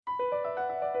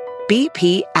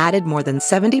BP added more than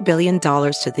 $70 billion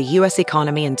to the U.S.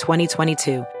 economy in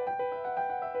 2022.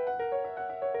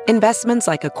 Investments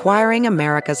like acquiring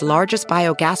America's largest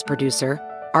biogas producer,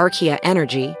 Archaea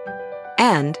Energy,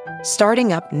 and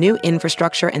starting up new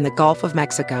infrastructure in the Gulf of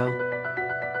Mexico.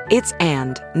 It's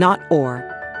and, not or.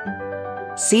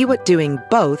 See what doing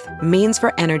both means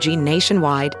for energy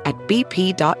nationwide at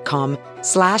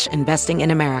bp.com/investing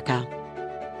in America.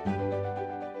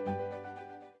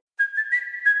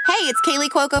 Hey, it's Kaylee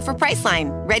Cuoco for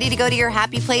Priceline. Ready to go to your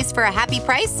happy place for a happy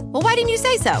price? Well, why didn't you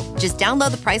say so? Just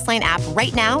download the Priceline app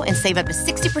right now and save up to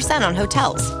 60% on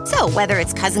hotels. So whether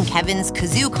it's Cousin Kevin's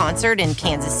Kazoo Concert in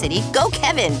Kansas City, go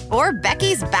Kevin, or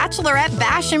Becky's Bachelorette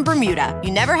Bash in Bermuda,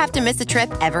 you never have to miss a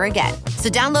trip ever again. So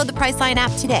download the Priceline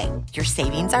app today. Your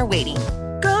savings are waiting.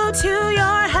 Go to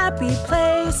your happy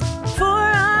place for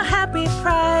a happy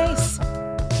price.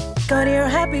 Go to your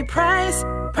happy price,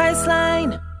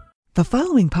 Priceline. The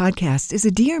following podcast is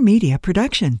a Dear Media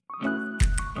production.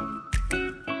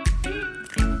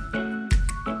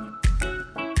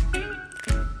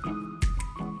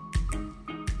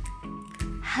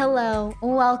 Hello,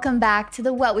 welcome back to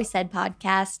the What We Said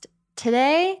podcast.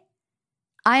 Today,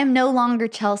 I am no longer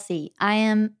Chelsea. I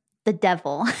am the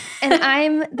devil. And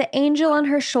I'm the angel on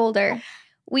her shoulder.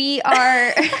 We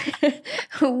are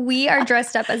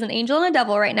dressed up as an angel and a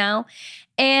devil right now.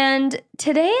 And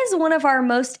today is one of our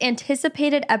most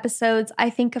anticipated episodes,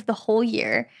 I think, of the whole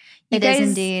year. It is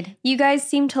indeed. You guys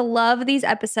seem to love these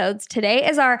episodes. Today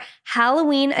is our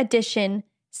Halloween edition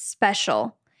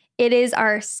special. It is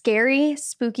our scary,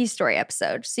 spooky story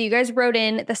episode. So you guys wrote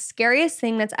in the scariest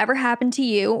thing that's ever happened to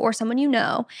you or someone you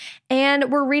know,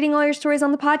 and we're reading all your stories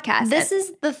on the podcast. This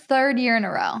is the third year in a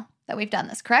row that we've done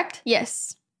this, correct?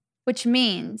 Yes. Which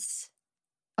means,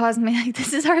 I was gonna be like,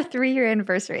 this is our 3-year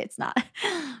anniversary. It's not.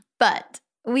 But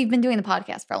we've been doing the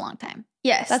podcast for a long time.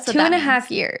 Yes, that's what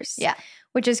 2.5 years. Yeah.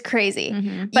 Which is crazy.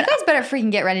 Mm-hmm. But you guys better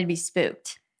freaking get ready to be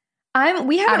spooked.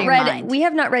 We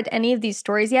have not read any of these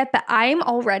stories yet, but I'm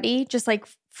already just like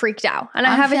freaked out. And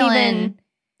I haven't even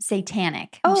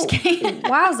satanic. I'm just kidding.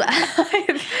 Wowza.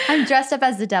 I'm dressed up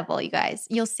as the devil, you guys.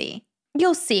 You'll see.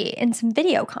 You'll see in some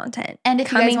video content. And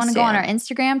if you guys want to go on our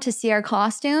Instagram to see our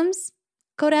costumes,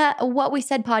 go to What We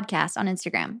Said Podcast on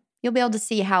Instagram. You'll be able to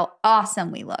see how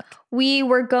awesome we look. We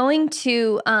were going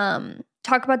to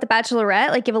talk about The Bachelorette,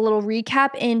 like give a little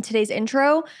recap in today's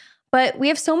intro, but we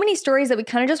have so many stories that we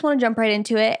kind of just want to jump right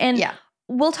into it. And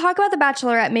we'll talk about The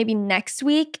Bachelorette maybe next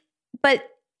week, but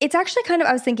it's actually kind of,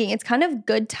 I was thinking, it's kind of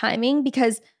good timing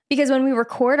because when we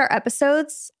record our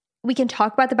episodes, we can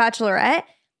talk about The Bachelorette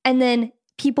and then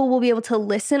people will be able to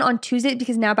listen on Tuesday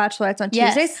because now Bachelorette's on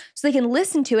Tuesdays. So they can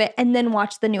listen to it and then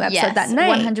watch the new episode that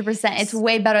night. 100%. It's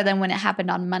way better than when it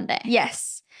happened on Monday.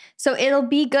 Yes. So it'll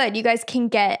be good. You guys can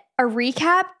get a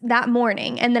recap that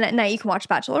morning and then at night you can watch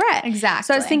Bachelorette. Exactly.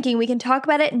 So I was thinking we can talk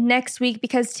about it next week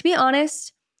because to be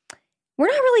honest, we're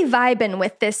not really vibing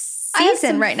with this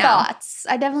season right now.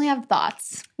 I definitely have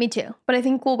thoughts. Me too. But I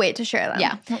think we'll wait to share them.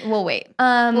 Yeah, we'll wait.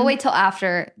 We'll wait till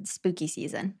after spooky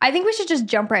season. I think we should just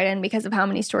jump right in because of how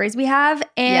many stories we have.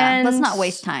 And let's not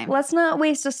waste time. Let's not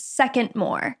waste a second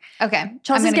more. Okay.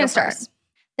 Chelsea's going to start.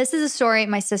 This is a story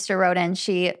my sister wrote in.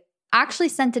 She actually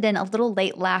sent it in a little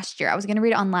late last year. I was going to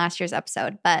read it on last year's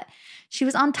episode, but she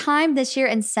was on time this year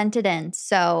and sent it in.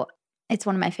 So it's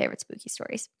one of my favorite spooky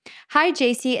stories. Hi,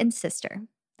 JC and sister.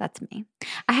 That's me.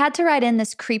 I had to write in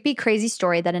this creepy, crazy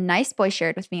story that a nice boy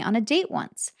shared with me on a date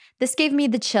once. This gave me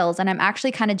the chills, and I'm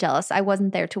actually kind of jealous I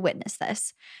wasn't there to witness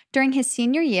this. During his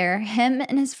senior year, him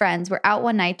and his friends were out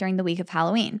one night during the week of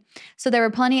Halloween. So there were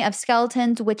plenty of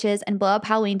skeletons, witches, and blow-up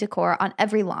Halloween decor on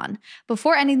every lawn.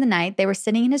 Before ending the night, they were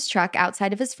sitting in his truck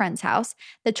outside of his friend's house.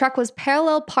 The truck was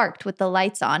parallel parked with the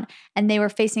lights on, and they were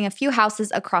facing a few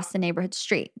houses across the neighborhood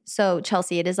street. So,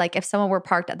 Chelsea, it is like if someone were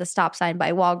parked at the stop sign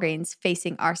by Walgreens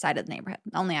facing our side of the neighborhood.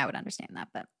 Only I would understand that,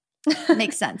 but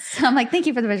makes sense. I'm like, thank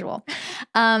you for the visual.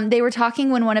 They were talking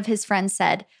when one of his friends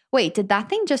said, "Wait, did that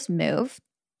thing just move?"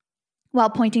 While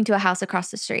pointing to a house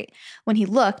across the street. When he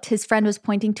looked, his friend was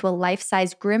pointing to a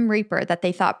life-size Grim Reaper that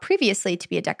they thought previously to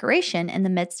be a decoration in the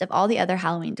midst of all the other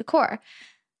Halloween decor.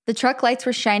 The truck lights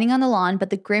were shining on the lawn, but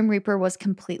the Grim Reaper was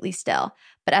completely still.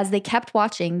 But as they kept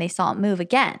watching, they saw it move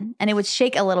again, and it would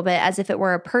shake a little bit as if it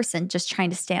were a person just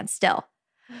trying to stand still.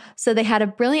 So they had a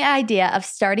brilliant idea of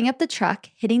starting up the truck,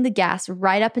 hitting the gas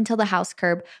right up until the house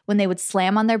curb when they would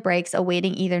slam on their brakes,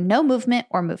 awaiting either no movement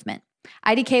or movement.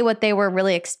 IDK what they were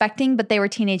really expecting, but they were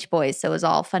teenage boys, so it was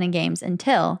all fun and games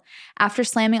until, after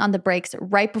slamming on the brakes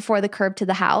right before the curb to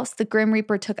the house, the Grim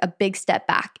Reaper took a big step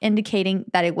back, indicating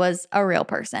that it was a real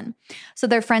person. So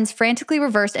their friends frantically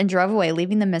reversed and drove away,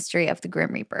 leaving the mystery of the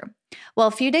Grim Reaper. Well,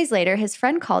 a few days later, his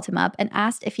friend called him up and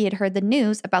asked if he had heard the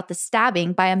news about the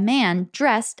stabbing by a man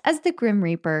dressed as the Grim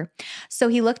Reaper. So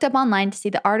he looked up online to see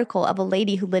the article of a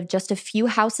lady who lived just a few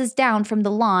houses down from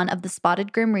the lawn of the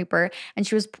spotted Grim Reaper, and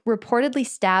she was reportedly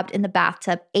stabbed in the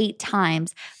bathtub 8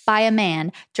 times by a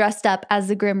man dressed up as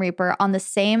the Grim Reaper on the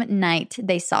same night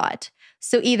they saw it.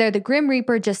 So either the Grim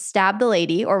Reaper just stabbed the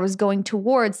lady or was going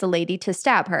towards the lady to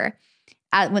stab her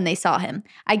when they saw him.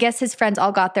 I guess his friends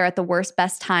all got there at the worst,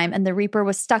 best time, and the Reaper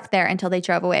was stuck there until they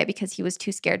drove away because he was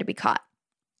too scared to be caught.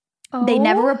 Oh. They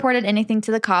never reported anything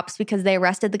to the cops because they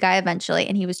arrested the guy eventually,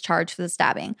 and he was charged for the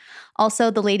stabbing. Also,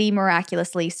 the lady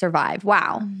miraculously survived.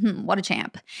 Wow, what a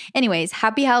champ. Anyways,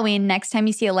 happy Halloween. Next time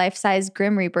you see a life-size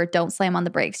Grim Reaper, don't slam on the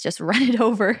brakes. Just run it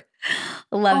over.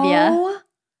 Love ya.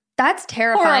 That's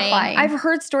terrifying. I've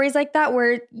heard stories like that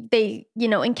where they,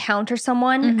 encounter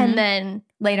someone and then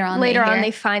later on they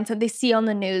find something, they see on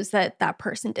the news that that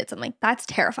person did something. That's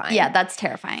terrifying. Yeah, that's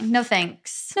terrifying. No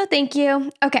thanks. No, thank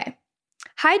you. Okay.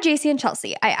 Hi, JC and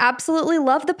Chelsea. I absolutely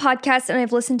love the podcast and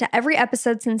I've listened to every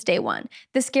episode since day one.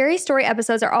 The scary story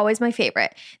episodes are always my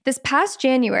favorite. This past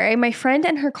January, my friend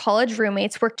and her college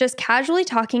roommates were just casually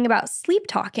talking about sleep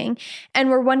talking and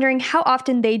were wondering how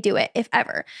often they do it, if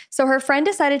ever. So her friend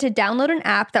decided to download an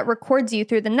app that records you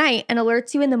through the night and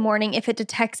alerts you in the morning if it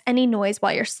detects any noise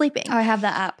while you're sleeping. Oh, I have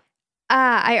that app.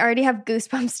 I already have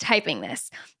goosebumps typing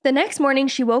this. The next morning,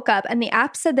 she woke up and the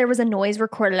app said there was a noise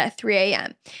recorded at 3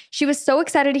 a.m. She was so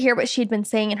excited to hear what she'd been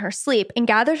saying in her sleep and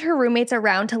gathered her roommates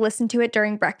around to listen to it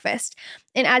during breakfast.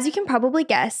 And as you can probably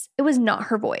guess, it was not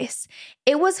her voice.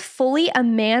 It was fully a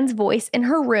man's voice in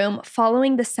her room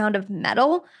following the sound of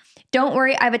metal. Don't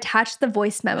worry, I've attached the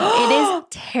voice memo. It is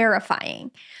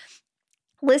terrifying.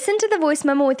 Listen to the voice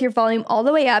memo with your volume all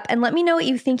the way up and let me know what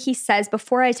you think he says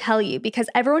before I tell you, because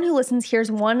everyone who listens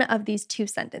hears one of these 2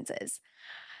 sentences.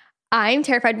 I'm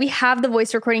terrified. We have the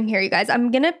voice recording here, you guys. I'm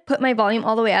going to put my volume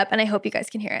all the way up and I hope you guys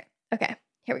can hear it. Okay,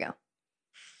 here we go.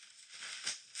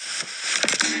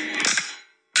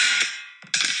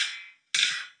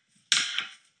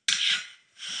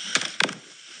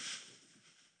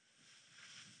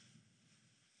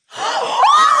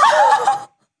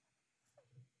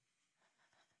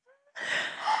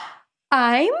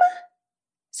 I'm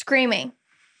screaming.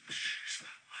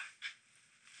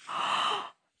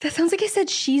 That sounds like I said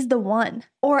she's the one.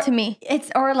 Or to me.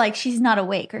 Or like she's not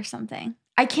awake or something.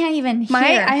 I can't even hear.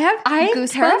 I'm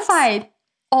terrified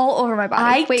all over my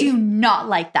body. I do not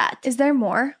like that. Is there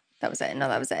more? That was it. No,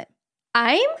 that was it.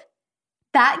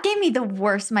 That gave me the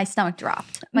worst. My stomach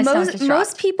dropped.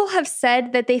 Most people have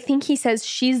said that they think he says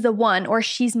she's the one or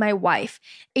she's my wife.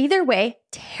 Either way,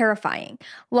 terrifying.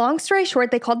 Long story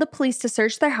short, they called the police to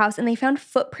search their house and they found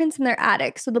footprints in their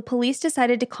attic. So the police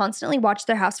decided to constantly watch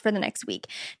their house for the next week.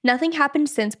 Nothing happened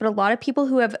since, but a lot of people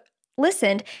who have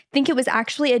listened think it was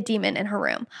actually a demon in her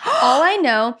room. All I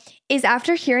know is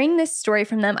after hearing this story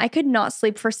from them, I could not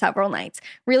sleep for several nights.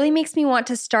 Really makes me want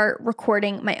to start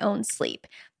recording my own sleep.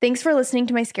 Thanks for listening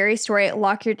to my scary story.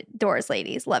 Lock your doors,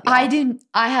 ladies. Love you.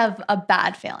 I have a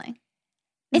bad feeling.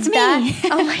 It's me.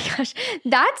 Oh my gosh.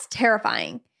 That's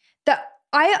terrifying.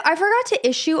 I forgot to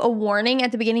issue a warning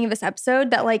at the beginning of this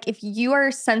episode that like if you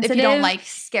are sensitive. If you don't like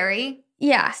scary,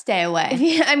 stay away.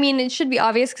 It should be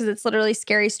obvious because it's literally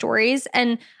scary stories.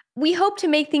 And we hope to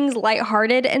make things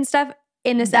lighthearted and stuff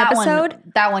in this episode.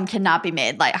 That one cannot be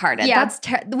made lighthearted. Yeah.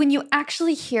 That's when you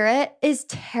actually hear it is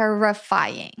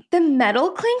terrifying. The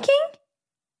metal clinking?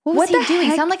 What was he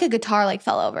doing? It sounded like a guitar like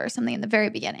fell over or something in the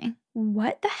very beginning.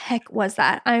 What the heck was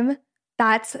that?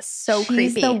 That's so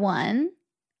creepy. She's the one.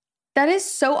 That is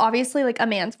so obviously like a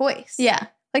man's voice. Yeah.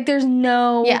 Like there's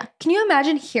no. Yeah. Can you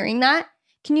imagine hearing that?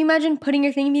 Can you imagine putting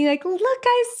your thing and being like, look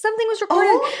guys, something was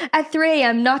recorded at 3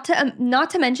 a.m. Not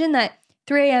to mention that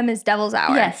 3 a.m. is devil's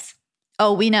hour. Yes.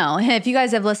 Oh, we know. If you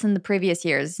guys have listened to previous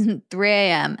years, 3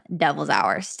 a.m., devil's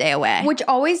hour, stay away. Which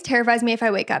always terrifies me if I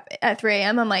wake up at 3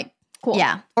 a.m. I'm like, cool.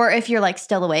 Yeah. Or if you're like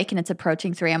still awake and it's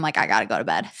approaching 3, I'm like, I gotta go to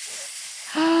bed.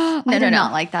 I do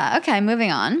not like that. Okay,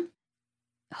 moving on.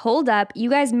 Hold up. You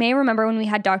guys may remember when we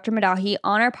had Dr. Madahi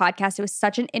on our podcast. It was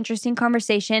such an interesting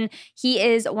conversation. He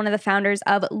is one of the founders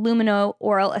of Lumino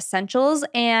Oral Essentials,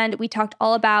 and we talked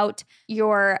all about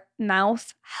your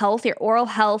mouth health, your oral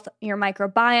health, your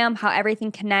microbiome, how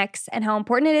everything connects, and how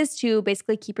important it is to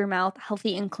basically keep your mouth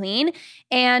healthy and clean.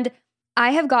 And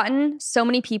I have gotten so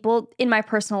many people in my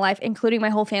personal life, including my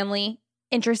whole family,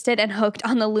 interested and hooked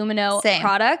on the Lumino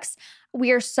products.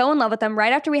 We are so in love with them.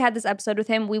 Right after we had this episode with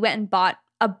him, we went and bought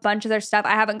a bunch of their stuff.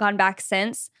 I haven't gone back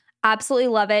since. Absolutely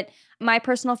love it. My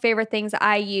personal favorite things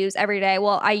I use every day.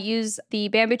 Well, I use the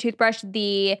bamboo toothbrush,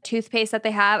 the toothpaste that they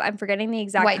have. I'm forgetting the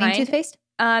exact Whitening kind. toothpaste?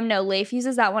 No, Leif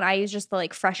uses that one. I use just the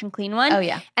like fresh and clean one. Oh,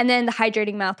 yeah. And then the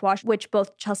hydrating mouthwash, which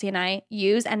both Chelsea and I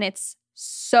use, and it's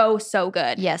so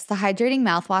good. Yes, the hydrating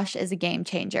mouthwash is a game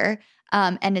changer.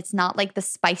 And it's not like the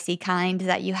spicy kind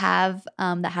that you have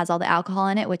that has all the alcohol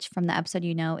in it, which from the episode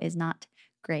is not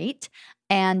great.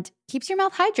 And keeps your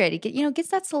mouth hydrated. Gets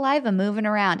that saliva moving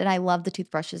around. And I love the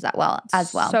toothbrushes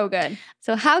as well. So good.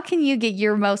 So how can you get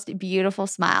your most beautiful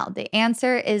smile? The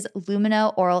answer is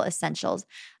Lumino Oral Essentials.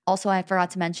 Also, I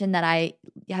forgot to mention that I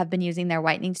have been using their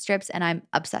whitening strips and I'm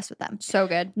obsessed with them. So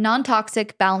good.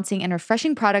 Non-toxic, balancing, and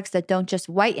refreshing products that don't just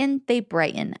whiten, they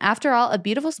brighten. After all, a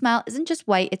beautiful smile isn't just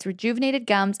white, it's rejuvenated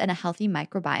gums and a healthy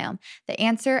microbiome. The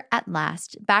answer at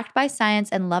last. Backed by science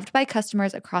and loved by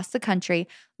customers across the country,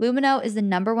 Lumino is the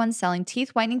 #1 selling teeth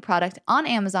whitening product on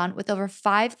Amazon with over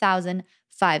 5,000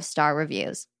 5-star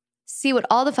reviews. See what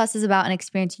all the fuss is about and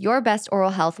experience your best oral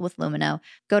health with Lumino.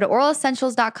 Go to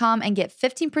oralessentials.com and get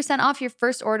 15% off your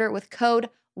first order with code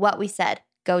WHATWESAID.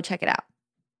 Go check it out.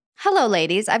 Hello,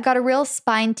 ladies. I've got a real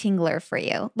spine tingler for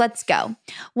you. Let's go.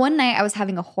 One night I was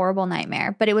having a horrible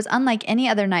nightmare, but it was unlike any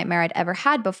other nightmare I'd ever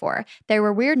had before. There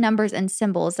were weird numbers and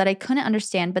symbols that I couldn't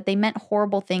understand, but they meant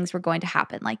horrible things were going to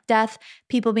happen, like death,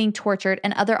 people being tortured,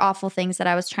 and other awful things that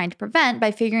I was trying to prevent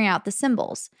by figuring out the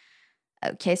symbols.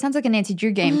 Okay, sounds like a Nancy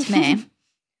Drew game to me.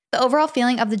 The overall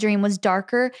feeling of the dream was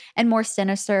darker and more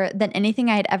sinister than anything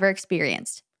I had ever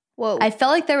experienced. Whoa. I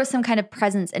felt like there was some kind of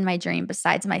presence in my dream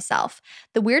besides myself.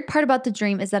 The weird part about the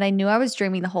dream is that I knew I was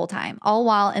dreaming the whole time. All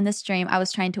while in this dream, I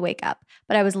was trying to wake up,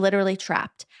 but I was literally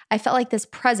trapped. I felt like this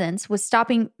presence was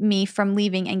stopping me from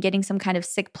leaving and getting some kind of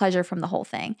sick pleasure from the whole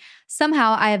thing.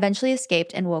 Somehow, I eventually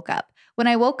escaped and woke up. When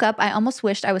I woke up, I almost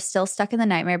wished I was still stuck in the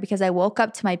nightmare because I woke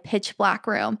up to my pitch black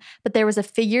room, but there was a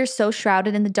figure so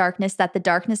shrouded in the darkness that the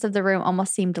darkness of the room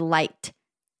almost seemed light.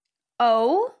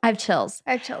 Oh? I have chills.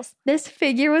 I have chills. This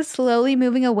figure was slowly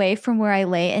moving away from where I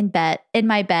lay in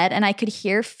my bed, and I could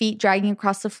hear feet dragging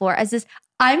across the floor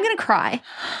I'm gonna cry.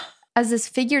 As this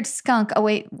figured skunk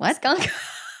away, what? Skunk?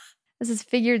 As this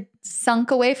figure sunk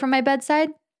away from my bedside.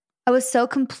 I was so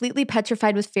completely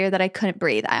petrified with fear that I couldn't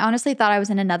breathe. I honestly thought I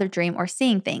was in another dream or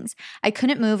seeing things. I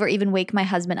couldn't move or even wake my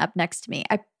husband up next to me.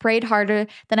 I prayed harder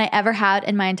than I ever had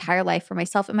in my entire life for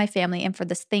myself and my family and for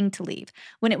this thing to leave.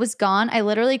 When it was gone, I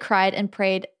literally cried and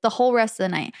prayed the whole rest of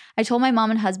the night. I told my mom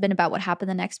and husband about what happened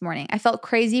the next morning. I felt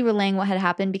crazy relaying what had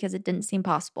happened because it didn't seem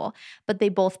possible, but they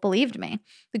both believed me.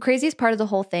 The craziest part of the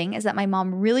whole thing is that my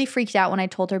mom really freaked out when I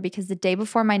told her because the day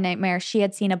before my nightmare, she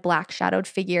had seen a black shadowed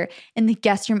figure in the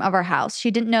guest room of our house.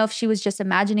 She didn't know if she was just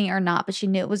imagining it or not, but she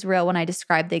knew it was real when I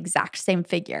described the exact same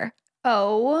figure.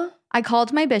 Oh. I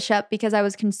called my bishop because I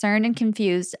was concerned and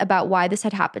confused about why this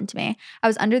had happened to me. I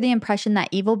was under the impression that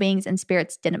evil beings and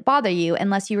spirits didn't bother you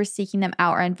unless you were seeking them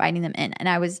out or inviting them in. And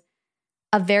I was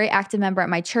a very active member at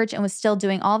my church and was still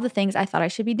doing all the things I thought I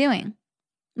should be doing.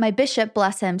 My bishop,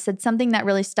 bless him, said something that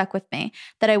really stuck with me,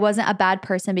 that I wasn't a bad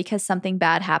person because something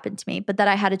bad happened to me, but that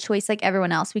I had a choice like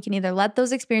everyone else. We can either let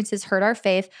those experiences hurt our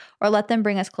faith or let them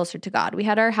bring us closer to God. We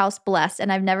had our house blessed,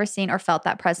 and I've never seen or felt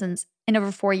that presence in over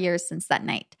 4 years since that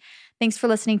night. Thanks for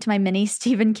listening to my mini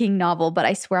Stephen King novel, but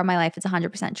I swear on my life it's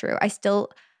 100% true. I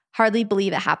still hardly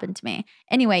believe it happened to me.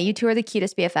 Anyway, you two are the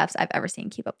cutest BFFs I've ever seen.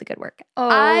 Keep up the good work. Oh,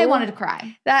 I wanted to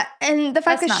cry. And the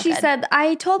fact that she said,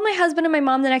 I told my husband and my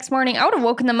mom the next morning, I would have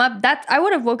woken them up. I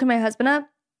would have woken my husband up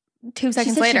 2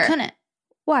 seconds later. She couldn't.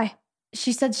 Why?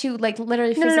 She said she would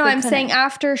literally physically No, I'm couldn't. saying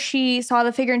after she saw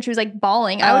the figure and she was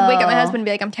bawling, I would wake up my husband and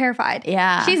be like, I'm terrified.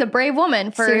 Yeah. She's a brave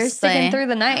woman for Seriously. sticking through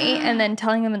the night and then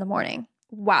telling them in the morning.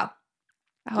 Wow.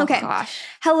 Oh, okay. Gosh.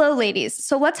 Hello, ladies.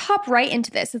 So let's hop right into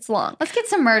this. It's long. Let's get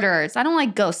some murderers. I don't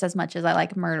like ghosts as much as I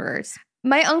like murderers.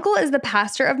 My uncle is the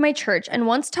pastor of my church and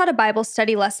once taught a Bible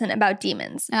study lesson about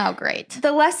demons. Oh, great.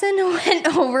 The lesson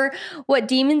went over what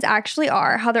demons actually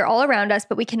are, how they're all around us,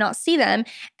 but we cannot see them,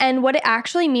 and what it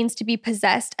actually means to be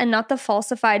possessed and not the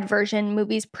falsified version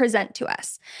movies present to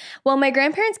us. Well, my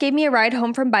grandparents gave me a ride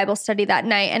home from Bible study that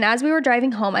night, and as we were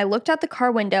driving home, I looked out the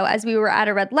car window as we were at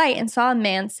a red light and saw a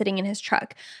man sitting in his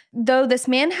truck, though this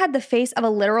man had the face of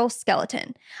a literal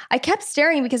skeleton. I kept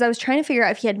staring because I was trying to figure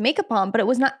out if he had makeup on, but it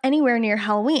was not anywhere near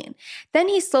Halloween. Then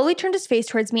he slowly turned his face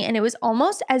towards me, and it was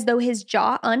almost as though his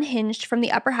jaw unhinged from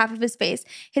the upper half of his face.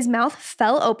 His mouth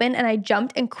fell open, and I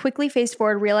jumped and quickly faced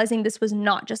forward, realizing this was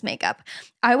not just makeup.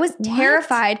 I was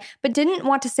terrified, but didn't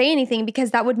want to say anything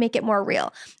because that would make it more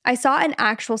real. I saw an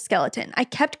actual skeleton. I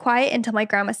kept quiet until my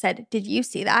grandma said, "Did you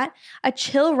see that?" A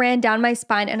chill ran down my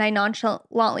spine, and I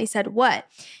nonchalantly said, "What?"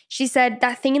 She said,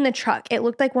 "That thing in the truck. It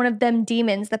looked like one of them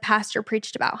demons the pastor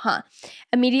preached about, huh?"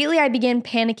 Immediately, I began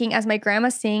panicking as my grandma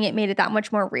seeing it made it that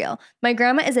much more real. My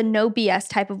grandma is a no BS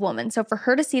type of woman, so for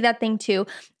her to see that thing too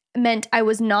meant I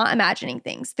was not imagining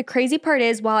things. The crazy part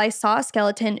is, while I saw a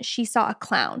skeleton, she saw a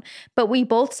clown, but we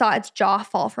both saw its jaw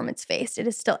fall from its face. It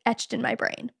is still etched in my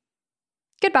brain.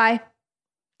 Goodbye.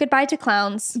 Goodbye to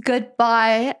clowns.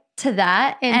 Goodbye to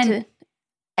that. And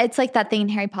it's like that thing in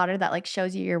Harry Potter that like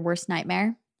shows you your worst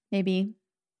nightmare. Maybe,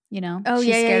 she's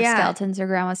scared of skeletons or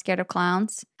grandma's scared of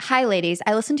clowns. Hi, ladies.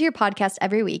 I listen to your podcast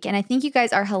every week, and I think you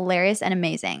guys are hilarious and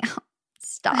amazing.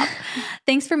 Stop.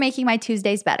 Thanks for making my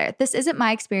Tuesdays better. This isn't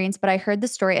my experience, but I heard the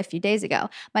story a few days ago.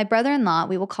 My brother-in-law,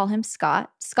 we will call him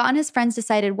Scott. Scott and his friends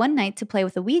decided one night to play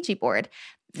with a Ouija board.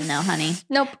 No, honey.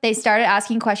 Nope. They started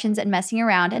asking questions and messing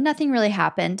around, and nothing really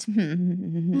happened.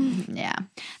 Yeah.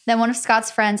 Then one of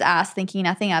Scott's friends asked, thinking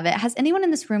nothing of it, has anyone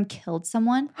in this room killed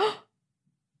someone?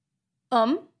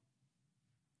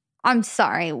 I'm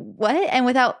sorry, what? And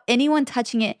without anyone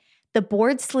touching it, the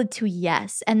board slid to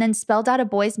yes and then spelled out a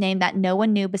boy's name that no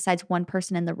one knew besides one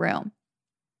person in the room.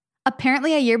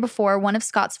 Apparently, a year before, one of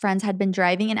Scott's friends had been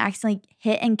driving and accidentally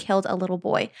hit and killed a little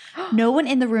boy. No one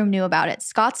in the room knew about it.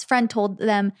 Scott's friend told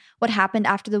them what happened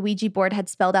after the Ouija board had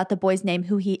spelled out the boy's name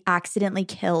who he accidentally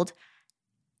killed.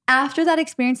 After that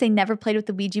experience, they never played with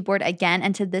the Ouija board again,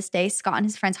 and to this day, Scott and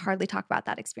his friends hardly talk about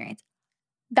that experience.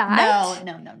 That?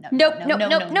 No. Nope.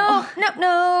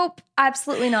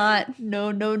 Absolutely not.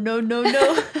 No. No.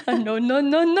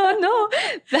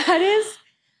 That is,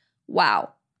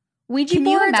 wow. Ouija Can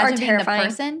boards you imagine are terrifying. the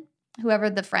person, whoever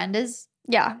the friend is?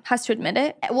 Yeah, has to admit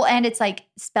it. Well, and it's like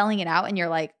spelling it out and you're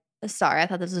like, sorry, I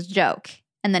thought this was a joke.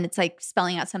 And then it's like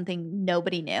spelling out something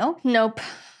nobody knew. Nope.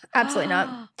 Absolutely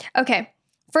not. Okay.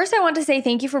 First, I want to say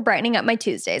thank you for brightening up my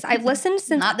Tuesdays. I've listened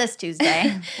since— Not this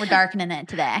Tuesday. We're darkening it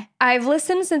today. I've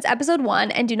listened since episode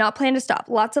 1 and do not plan to stop.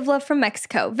 Lots of love from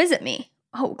Mexico. Visit me.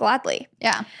 Oh, gladly.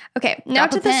 Yeah. Okay, now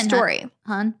to the story.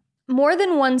 Hun. More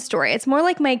than one story. It's more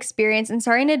like my experience, and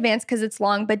sorry in advance because it's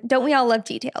long, but don't we all love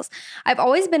details? I've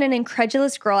always been an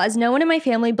incredulous girl, as no one in my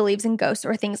family believes in ghosts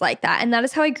or things like that, and that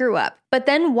is how I grew up. But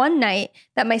then one night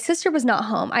that my sister was not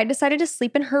home, I decided to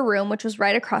sleep in her room, which was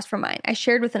right across from mine. I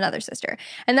shared with another sister,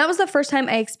 and that was the first time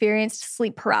I experienced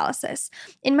sleep paralysis.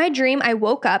 In my dream, I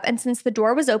woke up, and since the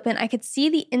door was open, I could see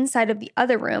the inside of the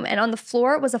other room, and on the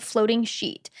floor was a floating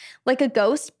sheet, like a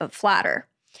ghost, but flatter.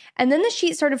 And then the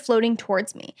sheet started floating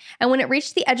towards me. And when it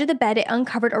reached the edge of the bed, it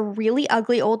uncovered a really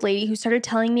ugly old lady who started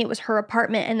telling me it was her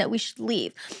apartment and that we should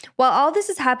leave. While all this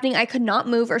is happening, I could not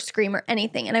move or scream or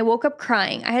anything. And I woke up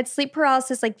crying. I had sleep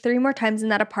paralysis like 3 more times in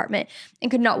that apartment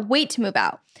and could not wait to move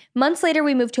out. Months later,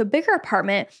 we moved to a bigger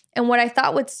apartment, and what I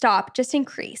thought would stop just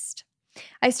increased.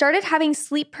 I started having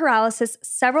sleep paralysis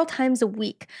several times a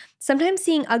week, sometimes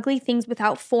seeing ugly things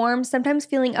without form, sometimes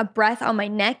feeling a breath on my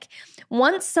neck.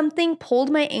 Once something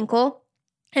pulled my ankle,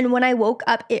 and when I woke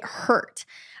up, it hurt.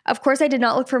 Of course, I did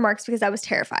not look for marks because I was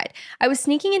terrified. I was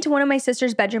sneaking into one of my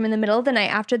sister's bedroom in the middle of the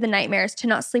night after the nightmares to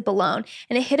not sleep alone,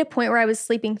 and it hit a point where I was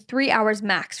sleeping 3 hours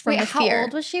max from the fear. How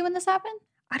old was she when this happened?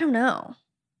 I don't know.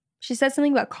 She said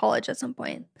something about college at some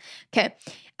point. Okay.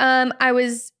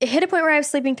 It hit a point where I was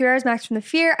sleeping 3 hours max from the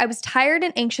fear. I was tired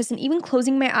and anxious, and even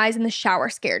closing my eyes in the shower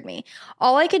scared me.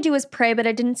 All I could do was pray, but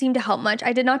it didn't seem to help much.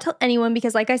 I did not tell anyone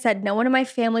because, like I said, no one in my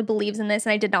family believes in this,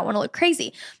 and I did not want to look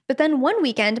crazy. But then one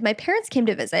weekend, my parents came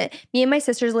to visit. Me and my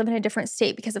sisters live in a different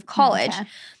state because of college. Okay.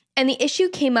 And the issue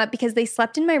came up because they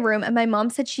slept in my room, and my mom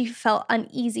said she felt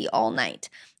uneasy all night.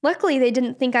 Luckily, they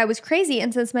didn't think I was crazy,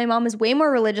 and since my mom is way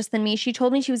more religious than me, she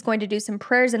told me she was going to do some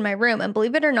prayers in my room, and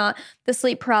believe it or not, the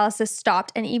sleep paralysis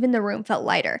stopped, and even the room felt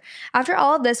lighter. After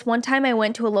all of this, one time I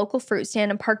went to a local fruit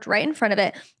stand and parked right in front of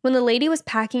it. When the lady was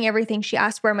packing everything, she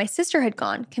asked where my sister had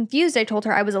gone. Confused, I told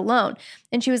her I was alone,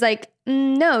 and she was like,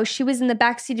 no, she was in the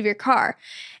backseat of your car.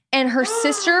 And her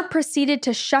sister proceeded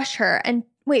to shush her, and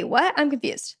wait, what? I'm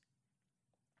confused.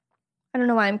 I don't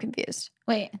know why I'm confused.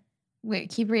 Wait,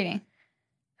 keep reading.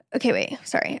 Okay, wait,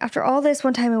 sorry. After all this,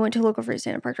 one time I went to a local fruit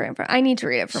stand and parked right in front. I need to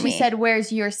read it for me. She said, where's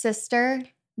your sister?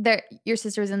 Your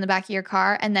sister was in the back of your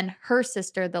car, and then her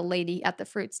sister, the lady at the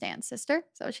fruit stand. Sister?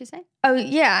 Is that what she's saying? Oh,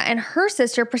 yeah, and her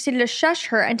sister proceeded to shush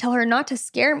her and tell her not to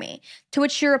scare me, to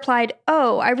which she replied,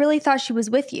 oh, I really thought she was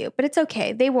with you, but it's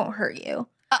okay. They won't hurt you.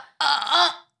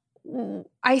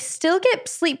 I still get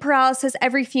sleep paralysis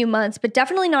every few months, but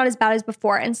definitely not as bad as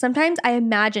before. And sometimes I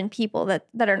imagine people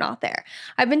that are not there.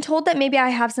 I've been told that maybe I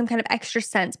have some kind of extra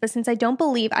sense, but since I don't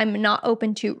believe, I'm not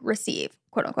open to receive,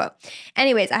 quote unquote.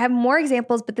 Anyways, I have more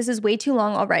examples, but this is way too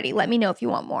long already. Let me know if you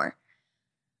want more.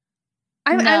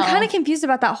 I'm kind of confused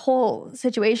about that whole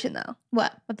situation though.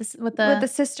 What? With the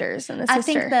sisters and the sister. I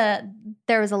think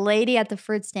there was a lady at the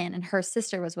fruit stand and her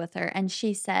sister was with her, and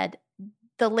she said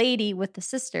the lady with the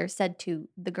sister said to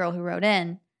the girl who wrote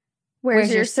in,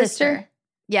 Where's your sister?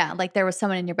 Yeah, like there was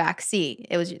someone in your back seat.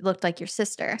 It looked like your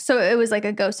sister. So it was like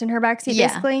a ghost in her backseat,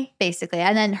 basically? Basically.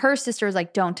 And then her sister was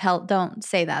like, don't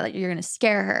say that. Like, you're going to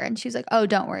scare her. And she's like, oh,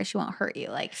 don't worry. She won't hurt you.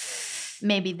 Like,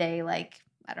 maybe they like,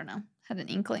 I don't know, had an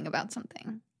inkling about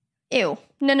something. Ew.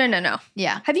 No.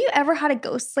 Yeah. Have you ever had a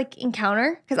ghost like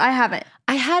encounter? Because I haven't.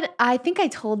 I think I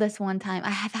told this one time. I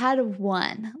have had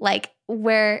one like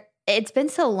where it's been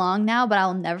so long now, but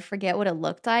I'll never forget what it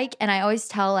looked like. And I always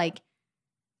tell like,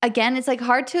 again, it's like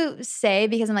hard to say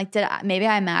because I'm like, maybe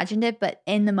I imagined it, but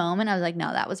in the moment I was like,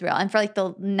 no, that was real. And for like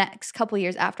the next couple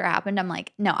years after it happened, I'm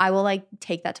like, no, I will like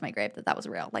take that to my grave that was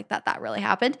real. Like that really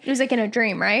happened. It was like in a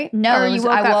dream, right? No, or you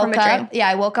woke up from a dream. Yeah,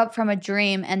 I woke up from a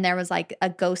dream and there was like a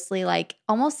ghostly, like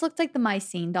almost looked like the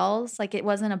Mycene dolls. Like it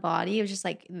wasn't a body. It was just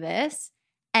like this.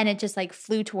 And it just like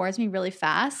flew towards me really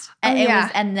fast. And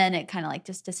and then it kind of like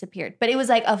just disappeared. But it was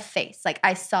like a face. Like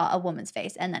I saw a woman's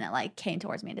face and then it like came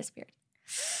towards me and disappeared.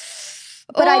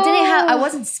 But I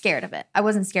wasn't scared of it. It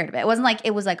wasn't like,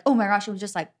 it was like, oh my gosh, it was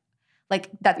just like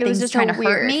that thing was just trying to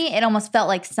hurt me. It almost felt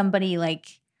like somebody like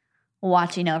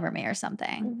watching over me or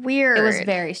something. Weird. It was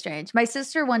very strange. My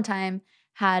sister one time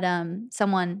had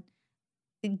someone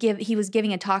he was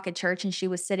giving a talk at church and she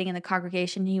was sitting in the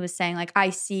congregation and he was saying like, I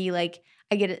see, like,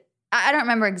 I get it. I don't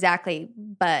remember exactly,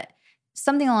 but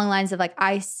something along the lines of like,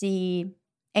 I see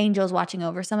angels watching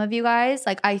over some of you guys.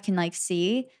 Like I can like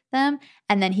see them.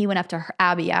 And then he went up to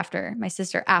Abby my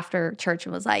sister after church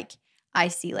and was like, I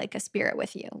see like a spirit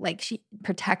with you, like she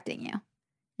protecting you.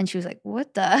 And she was like,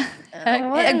 what the heck?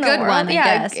 A good one, I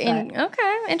guess.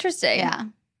 Okay, interesting. Yeah.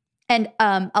 And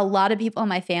a lot of people in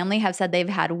my family have said they've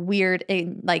had weird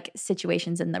like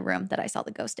situations in the room that I saw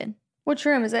the ghost in. Which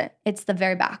room is it? It's the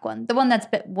very back one. The one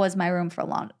was my room for a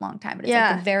long time, but it's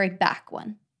like the very back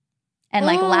one. And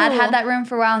like Lad had that room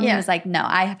for a while and he was like, no,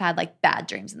 I have had like bad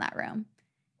dreams in that room.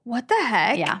 What the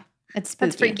heck? Yeah. It's spooky.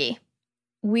 That's freaky.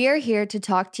 We are here to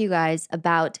talk to you guys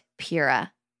about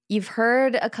Pura. You've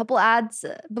heard a couple ads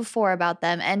before about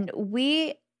them and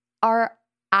we are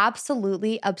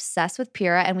absolutely obsessed with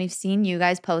Pura and we've seen you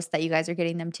guys post that you guys are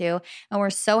getting them too. And we're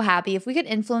so happy. If we could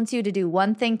influence you to do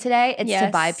one thing today, it's to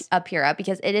buy a Pura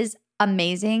because it is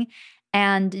amazing.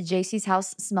 And JC's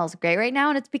house smells great right now,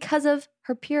 and it's because of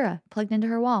her Pura plugged into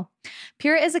her wall.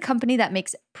 Pura is a company that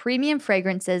makes premium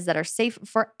fragrances that are safe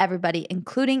for everybody,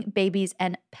 including babies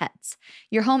and pets.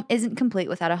 Your home isn't complete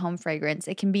without a home fragrance.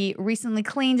 It can be recently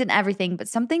cleaned and everything, but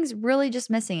something's really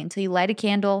just missing until you light a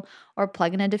candle or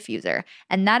plug in a diffuser.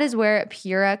 And that is where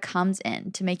Pura comes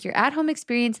in to make your at-home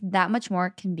experience that much more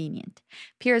convenient.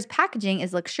 Pura's packaging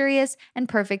is luxurious and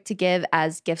perfect to give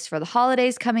as gifts for the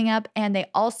holidays coming up, and they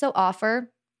also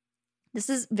offer, this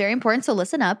is very important, so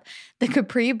listen up, the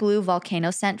Capri Blue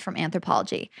Volcano scent from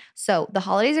Anthropologie. So the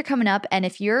holidays are coming up, and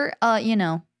if you're,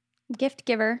 gift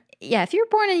giver. Yeah, if you were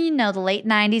born in, the late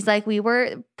 90s like we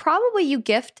were, probably you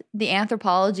gift the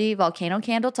Anthropologie Volcano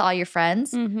candle to all your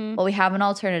friends. Mm-hmm. Well, we have an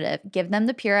alternative. Give them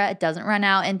the Pura. It doesn't run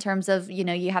out in terms of,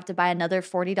 you have to buy another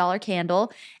 $40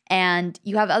 candle, and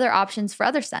you have other options for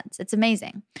other scents. It's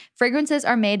amazing. Fragrances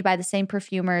are made by the same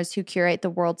perfumers who curate the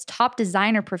world's top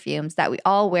designer perfumes that we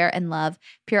all wear and love.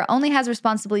 Pura only has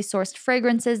responsibly sourced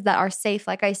fragrances that are safe,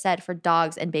 like I said, for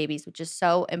dogs and babies, which is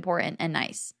so important and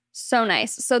nice. So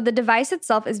nice. So the device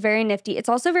itself is very nifty. It's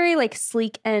also very like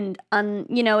sleek and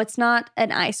it's not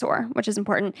an eyesore, which is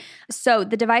important. So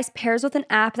the device pairs with an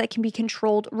app that can be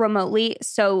controlled remotely.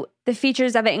 So the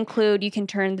features of it include you can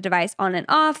turn the device on and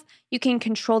off. You can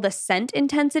control the scent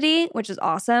intensity, which is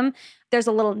awesome. There's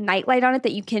a little nightlight on it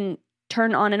that you can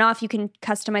turn on and off. You can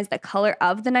customize the color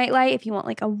of the nightlight if you want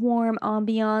like a warm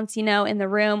ambiance, in the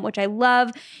room, which I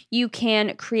love. You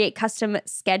can create custom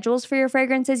schedules for your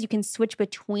fragrances. You can switch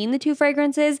between the two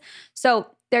fragrances. So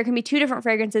there can be two different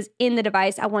fragrances in the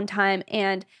device at one time.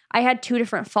 And I had two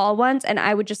different fall ones and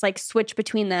I would just like switch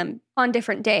between them on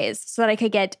different days so that I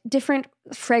could get different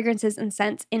fragrances and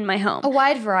scents in my home. A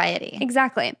wide variety.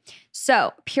 Exactly.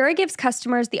 So Pura gives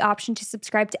customers the option to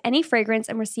subscribe to any fragrance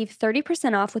and receive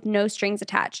 30% off with no strings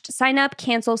attached. Sign up,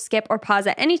 cancel, skip, or pause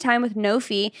at any time with no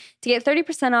fee to get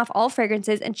 30% off all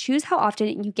fragrances and choose how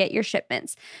often you get your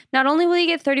shipments. Not only will you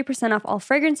get 30% off all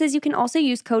fragrances, you can also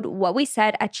use code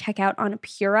WHATWESAID at checkout on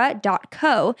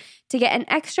Pura.co to get an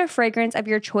extra fragrance of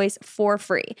your choice for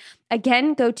free.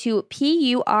 Again, go to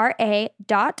Pura.co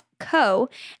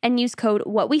and use code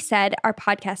WHATWESAID, our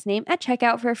podcast name, at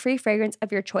checkout for a free fragrance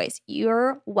of your choice.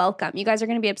 You're welcome. You guys are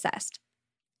going to be obsessed.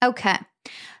 Okay.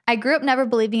 I grew up never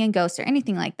believing in ghosts or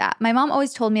anything like that. My mom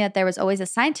always told me that there was always a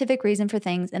scientific reason for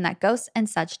things and that ghosts and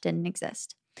such didn't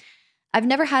exist. I've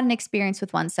never had an experience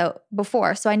with one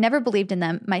before, so I never believed in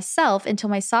them myself until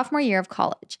my sophomore year of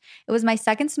college. It was my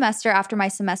second semester after my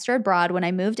semester abroad when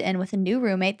I moved in with a new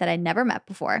roommate that I'd never met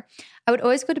before. I would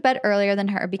always go to bed earlier than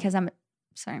her because I'm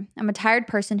a tired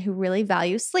person who really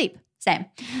values sleep. Same.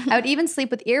 I would even sleep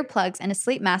with earplugs and a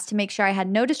sleep mask to make sure I had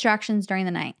no distractions during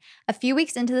the night. A few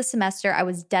weeks into the semester, I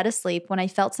was dead asleep when I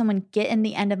felt someone get in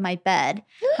the end of my bed.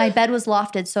 My bed was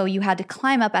lofted, so you had to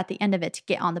climb up at the end of it to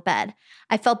get on the bed.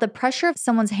 I felt the pressure of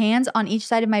someone's hands on each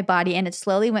side of my body, and it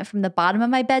slowly went from the bottom of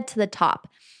my bed to the top.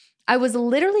 I was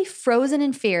literally frozen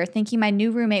in fear, thinking my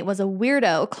new roommate was a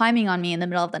weirdo climbing on me in the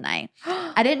middle of the night.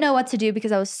 I didn't know what to do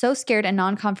because I was so scared and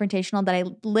non-confrontational that I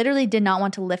literally did not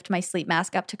want to lift my sleep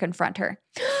mask up to confront her.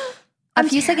 A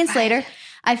few seconds later,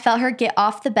 I felt her get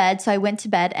off the bed, so I went to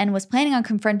bed and was planning on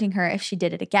confronting her if she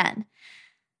did it again.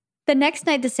 The next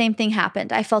night, the same thing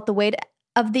happened. I felt the weight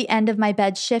of the end of my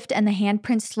bed shift and the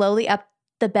handprint slowly up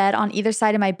the bed on either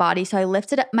side of my body, so I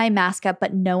lifted my mask up,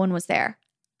 but no one was there.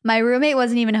 My roommate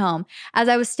wasn't even home. As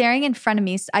I was staring in front of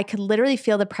me, I could literally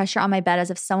feel the pressure on my bed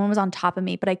as if someone was on top of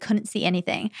me, but I couldn't see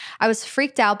anything. I was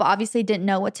freaked out, but obviously didn't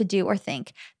know what to do or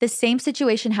think. This same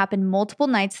situation happened multiple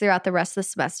nights throughout the rest of the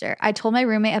semester. I told my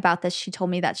roommate about this. She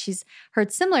told me that she's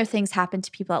heard similar things happen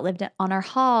to people that lived on our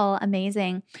hall.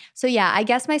 Amazing. So yeah, I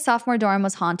guess my sophomore dorm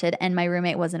was haunted and my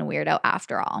roommate wasn't a weirdo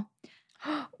after all.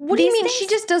 What do you mean? She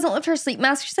just doesn't lift her sleep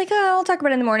mask. She's like, oh, I'll talk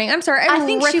about it in the morning. I'm sorry. I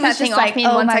think she was just like,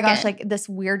 oh my gosh, like this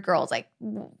weird girl's like,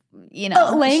 you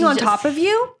know. Laying on top of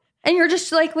you? And you're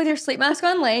just like with your sleep mask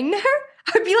on laying there?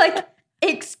 I'd be like,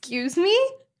 excuse me?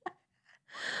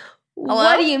 Hello?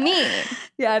 What do you mean?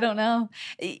 Yeah, I don't know.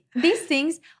 These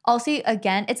things also,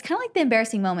 again, it's kind of like the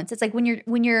embarrassing moments. It's like when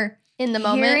you're in the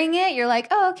moment hearing it, you're like,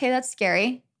 oh, okay, that's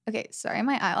scary. Okay, sorry,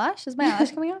 my eyelash. Is my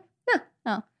eyelash coming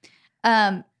off?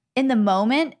 No. In the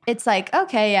moment, it's like,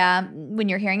 okay, yeah, when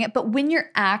you're hearing it. But when you're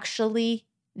actually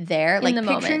there, like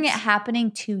picturing it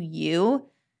happening to you,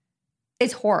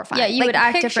 it's horrifying. Yeah, you would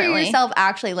act differently. Picture yourself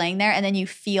actually laying there and then you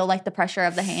feel like the pressure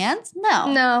of the hands.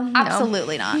 No,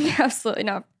 absolutely not. Absolutely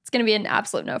not. It's going to be an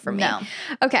absolute no for me. No.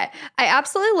 Okay. I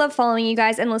absolutely love following you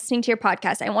guys and listening to your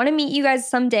podcast. I want to meet you guys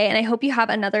someday, and I hope you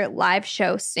have another live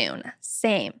show soon.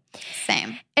 Same.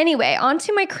 Anyway, on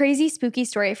to my crazy spooky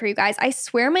story for you guys. I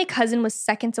swear my cousin was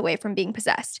seconds away from being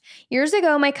possessed. Years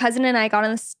ago, my cousin and I got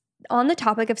on the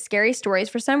topic of scary stories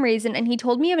for some reason, and he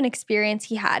told me of an experience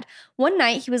he had. One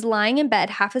night, he was lying in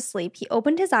bed, half asleep. He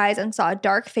opened his eyes and saw a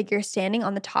dark figure standing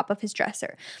on the top of his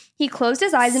dresser. He closed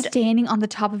his eyes Standing on the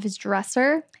top of his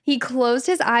dresser? He closed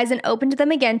his eyes and opened them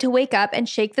again to wake up and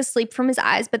shake the sleep from his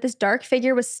eyes, but this dark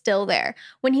figure was still there.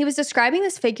 When he was describing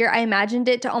this figure, I imagined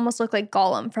it to almost look like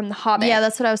Gollum from The Hobbit. Yeah,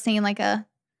 that's what I was thinking, like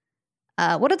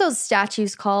what are those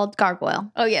statues called?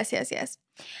 Gargoyle. Oh, yes.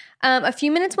 A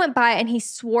few minutes went by and he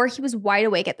swore he was wide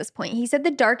awake at this point. He said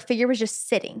the dark figure was just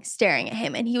sitting, staring at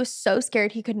him, and he was so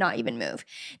scared he could not even move.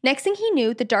 Next thing he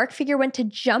knew, the dark figure went to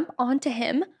jump onto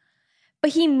him,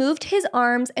 but he moved his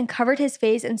arms and covered his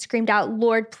face and screamed out,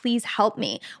 "Lord, please help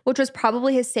me," which was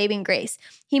probably his saving grace.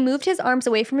 He moved his arms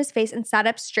away from his face and sat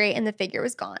up straight, and the figure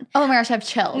was gone. Oh my gosh, I have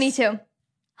chills. Me too.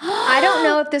 I don't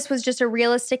know if this was just a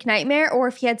realistic nightmare or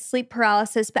if he had sleep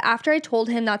paralysis, but after I told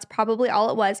him that's probably all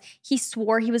it was, he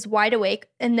swore he was wide awake,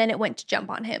 and then it went to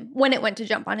jump on him. Well,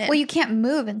 you can't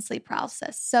move in sleep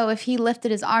paralysis. So if he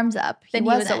lifted his arms up, then he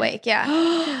was awake,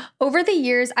 yeah. Over the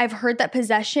years, I've heard that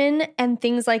possession and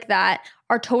things like that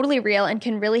are totally real and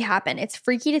can really happen. It's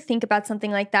freaky to think about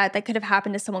something like that could have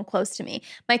happened to someone close to me.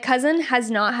 My cousin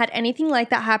has not had anything like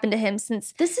that happen to him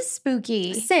since. This is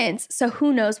spooky. So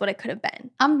who knows what it could have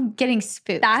been. I'm getting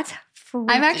spooked. That's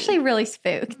freaky. I'm actually really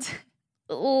spooked.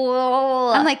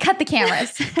 I'm like, cut the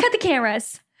cameras. Cut the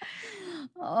cameras.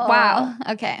 Oh, wow.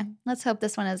 Okay. Let's hope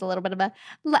this one is a little bit of a...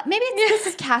 this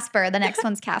is Casper. The next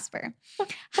one's Casper.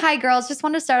 Hi, girls. Just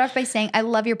wanted to start off by saying I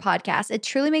love your podcast. It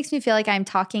truly makes me feel like I'm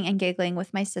talking and giggling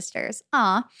with my sisters.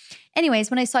 Aw. Anyways,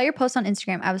 when I saw your post on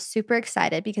Instagram, I was super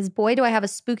excited because boy, do I have a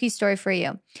spooky story for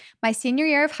you. My senior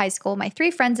year of high school, my 3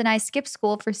 friends and I skipped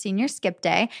school for senior skip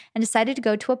day and decided to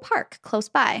go to a park close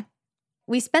by.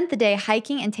 We spent the day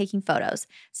hiking and taking photos.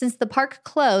 Since the park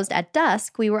closed at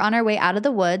dusk, we were on our way out of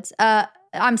the woods.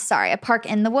 I'm sorry, a park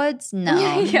in the woods? No.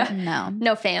 Yeah.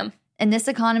 No, fam. In this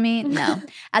economy, no.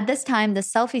 At this time, the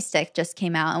selfie stick just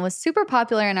came out and was super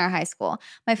popular in our high school.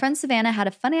 My friend Savannah had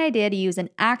a funny idea to use an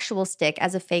actual stick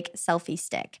as a fake selfie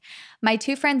stick. My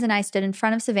 2 friends and I stood in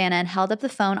front of Savannah and held up the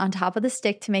phone on top of the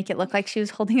stick to make it look like she was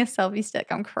holding a selfie stick.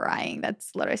 I'm crying.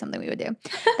 That's literally something we would do.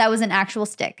 That was an actual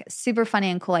stick. Super funny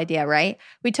and cool idea, right?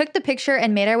 We took the picture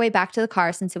and made our way back to the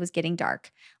car since it was getting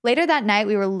dark. Later that night,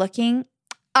 we were looking...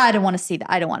 I don't want to see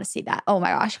that. Oh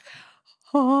my gosh.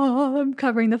 Oh, I'm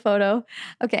covering the photo.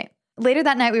 Okay. Later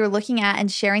that night, we were looking at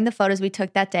and sharing the photos we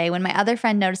took that day when my other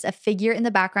friend noticed a figure in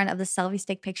the background of the selfie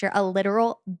stick picture, a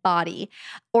literal body,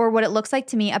 or what it looks like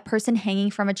to me, a person hanging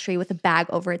from a tree with a bag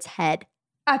over its head.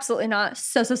 Absolutely not.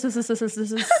 So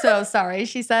sorry,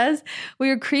 she says. We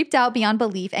were creeped out beyond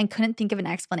belief and couldn't think of an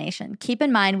explanation. Keep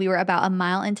in mind, we were about a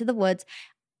mile into the woods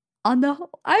I'm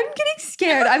getting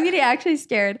scared. I'm getting actually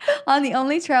scared. On the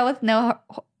only trail with no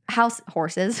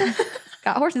horses.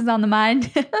 Got horses on the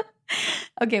mind.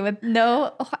 Okay, with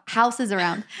no houses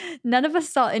around. None of us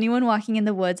saw anyone walking in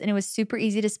the woods, and it was super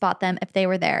easy to spot them if they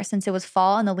were there since it was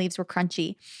fall and the leaves were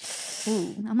crunchy.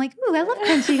 Ooh, I'm like, ooh, I love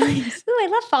crunchy leaves. Ooh, I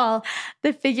love fall.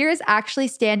 The figure is actually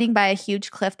standing by a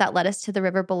huge cliff that led us to the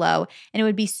river below, and it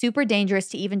would be super dangerous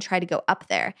to even try to go up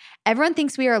there. Everyone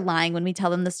thinks we are lying when we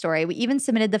tell them the story. We even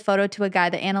submitted the photo to a guy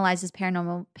that analyzes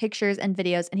paranormal pictures and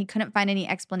videos, and he couldn't find any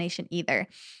explanation either.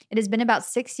 It has been about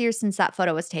 6 years since that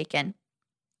photo was taken.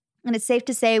 And it's safe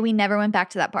to say we never went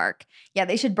back to that park. Yeah,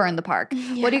 they should burn the park.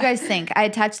 Yeah. What do you guys think? I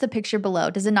attached the picture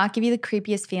below. Does it not give you the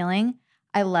creepiest feeling?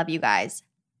 I love you guys.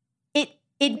 It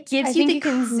gives you the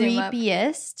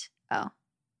creepiest. Oh.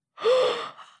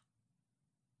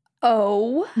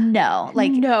 Oh. No.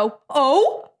 Like no.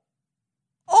 Oh.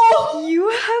 Oh. You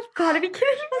have got to be kidding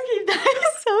me. That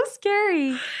is so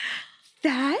scary.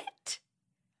 That?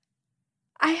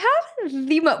 I have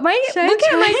the look at my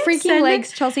freaking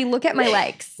legs, Chelsea. Look at my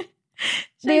legs.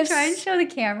 Should I try and show the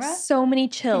camera? So many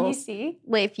chills. Can you see?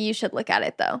 Leif, you should look at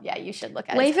it though. Yeah, you should look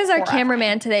at it. Leif is our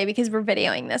cameraman today because we're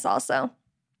videoing this also.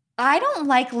 I don't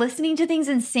like listening to things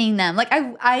and seeing them. Like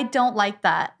I don't like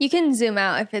that. You can zoom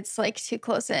out if it's like too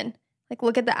close in. Like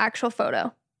look at the actual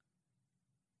photo.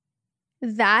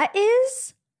 That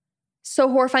is so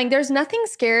horrifying. There's nothing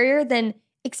scarier than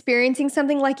experiencing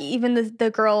something like even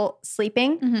the girl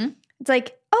sleeping. Mm-hmm. It's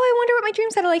like, oh, I wonder what my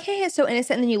dreams are like. Hey, it's so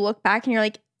innocent. And then you look back and you're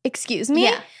like, excuse me?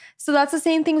 Yeah. So that's the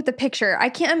same thing with the picture. I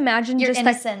can't imagine your just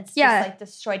innocence just like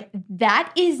destroyed.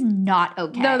 That is not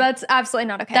okay. No, that's absolutely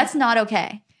not okay. That's not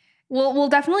okay. We'll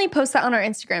definitely post that on our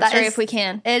Instagram story if we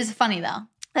can. It is funny though.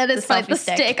 That is like the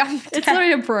stick. It's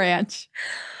literally a branch.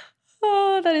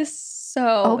 Oh, that is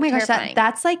so Oh my terrifying. gosh,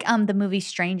 that's like the movie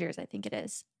Strangers, I think it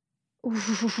is.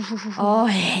 Oh,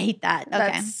 I hate that.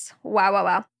 Okay.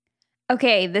 Wow.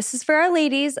 Okay, this is for our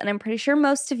ladies, and I'm pretty sure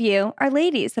most of you are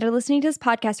ladies that are listening to this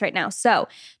podcast right now. So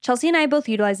Chelsea and I both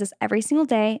utilize this every single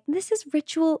day. This is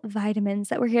Ritual Vitamins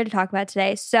that we're here to talk about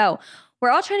today. So we're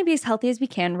all trying to be as healthy as we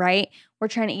can, right? We're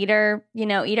trying to eat our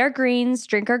greens,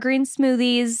 drink our green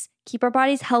smoothies, keep our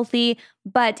bodies healthy.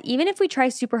 But even if we try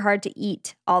super hard to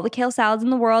eat all the kale salads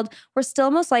in the world, we're still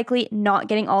most likely not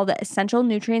getting all the essential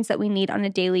nutrients that we need on a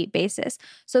daily basis.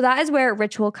 So that is where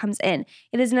Ritual comes in.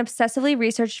 It is an obsessively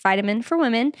researched vitamin for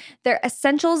women. Their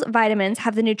essentials vitamins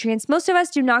have the nutrients most of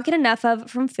us do not get enough of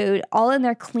from food, all in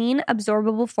their clean,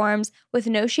 absorbable forms with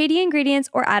no shady ingredients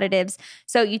or additives.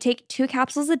 So you take 2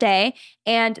 capsules a day,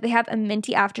 and they have a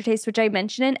minty aftertaste, which I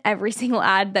mention in every single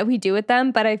ad that we do with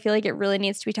them, but I feel like it really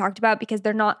needs to be talked about because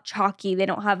they're not chalky. They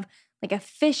don't have like a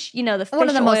fish, the fish One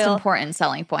of the oil. most important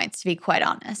selling points, to be quite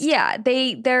honest. Yeah,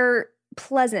 they're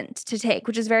pleasant to take,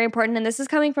 which is very important. And this is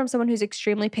coming from someone who's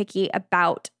extremely picky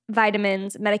about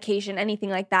vitamins, medication, anything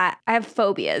like that. I have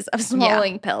phobias of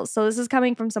swallowing pills. So this is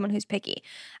coming from someone who's picky.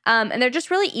 And they're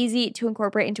just really easy to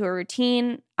incorporate into a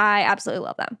routine. I absolutely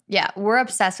love them. Yeah, we're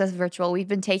obsessed with Ritual. We've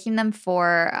been taking them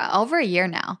for over a year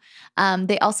now.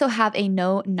 They also have a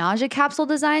no nausea capsule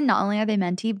design. Not only are they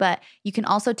minty, but you can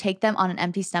also take them on an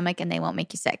empty stomach and they won't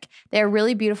make you sick. They're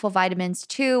really beautiful vitamins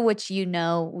too, which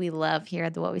we love here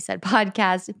at the What We Said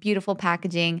podcast. Beautiful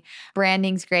packaging,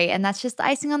 branding's great, and that's just the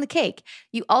icing on the cake.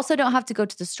 You also don't have to go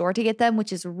to the store to get them,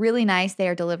 which is really nice. They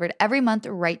are delivered every month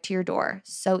right to your door.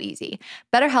 So easy.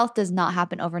 Better health does not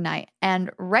happen overnight.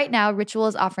 And right now, Ritual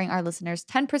is offering our listeners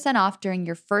 10% off during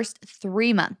your first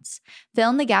 3 months.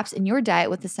 Fill in the gaps in your diet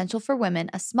with Essential for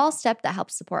Women, a small step that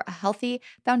helps support a healthy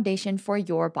foundation for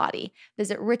your body.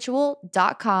 Visit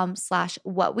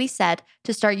ritual.com/whatwesaid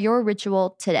to start your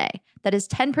ritual today. That is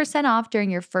 10% off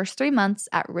during your first 3 months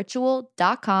at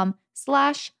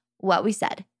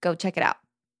ritual.com/whatwesaid. Go check it out.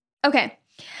 Okay.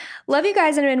 Love you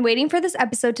guys, and I've been waiting for this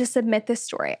episode to submit this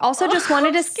story. Also, just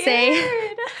wanted to say,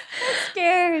 I'm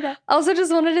scared. Also,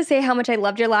 just wanted to say how much I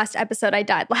loved your last episode. I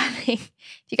died laughing. If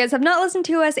you guys have not listened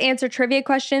to us answer trivia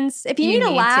questions, if you need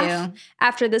a laugh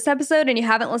after this episode and you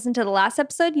haven't listened to the last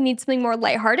episode, you need something more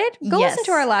lighthearted, go listen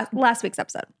to our last week's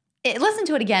episode. Listen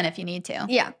to it again if you need to.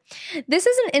 Yeah. This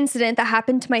is an incident that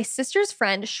happened to my sister's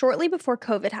friend shortly before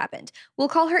COVID happened. We'll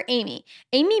call her Amy.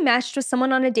 Amy matched with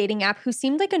someone on a dating app who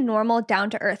seemed like a normal,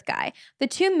 down-to-earth guy. The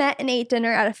two met and ate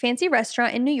dinner at a fancy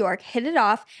restaurant in New York, hit it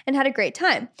off, and had a great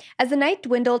time. As the night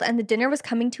dwindled and the dinner was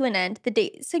coming to an end, the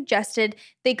date suggested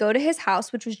they go to his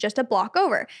house, which was just a block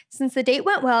over. Since the date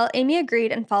went well, Amy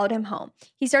agreed and followed him home.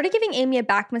 He started giving Amy a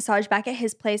back massage back at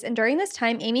his place, and during this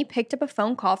time, Amy picked up a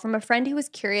phone call from a friend who was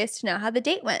curious to know how the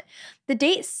date went. The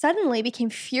date suddenly became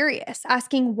furious,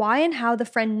 asking why and how the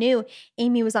friend knew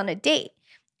Amy was on a date,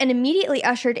 and immediately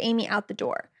ushered Amy out the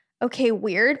door. Okay,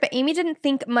 weird, but Amy didn't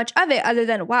think much of it other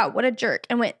than, wow, what a jerk,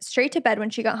 and went straight to bed when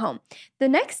she got home. The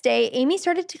next day, Amy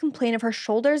started to complain of her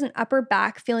shoulders and upper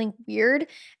back feeling weird,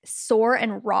 sore,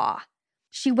 and raw.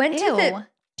 She went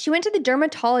to the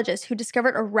dermatologist, who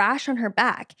discovered a rash on her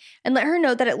back and let her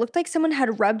know that it looked like someone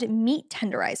had rubbed meat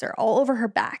tenderizer all over her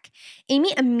back.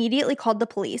 Amy immediately called the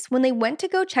police. When they went to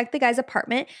go check the guy's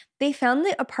apartment, they found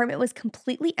the apartment was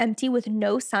completely empty with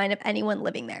no sign of anyone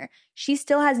living there. She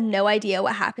still has no idea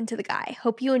what happened to the guy.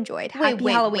 Hope you enjoyed.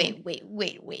 Happy Halloween. Wait.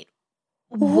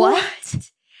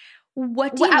 What?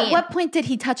 What do you mean? At what point did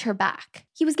he touch her back?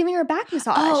 He was giving her a back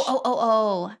massage.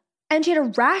 Oh. And she had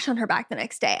a rash on her back the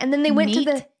next day. And then they went to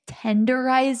the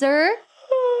tenderizer.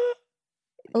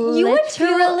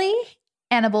 Literally.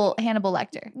 Hannibal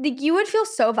Lecter. You would feel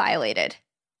so violated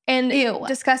and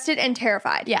disgusted and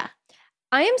terrified. Yeah.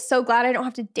 I am so glad I don't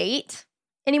have to date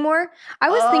anymore. I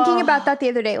was thinking about that the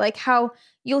other day, like how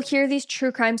you'll hear these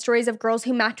true crime stories of girls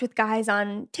who match with guys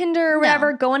on Tinder or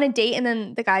whatever, go on a date, and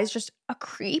then the guy's just a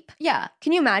creep. Yeah.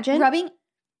 Can you imagine? Rubbing.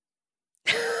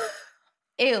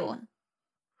 Ew.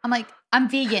 I'm like, I'm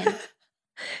vegan.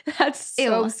 That's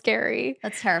so scary.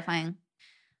 That's terrifying.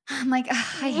 I'm like, I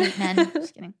hate men.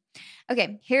 Just kidding.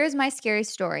 Okay, here's my scary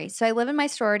story. So I live in my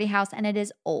sorority house and it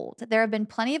is old. There have been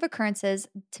plenty of occurrences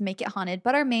to make it haunted,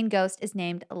 but our main ghost is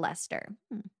named Lester.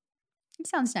 It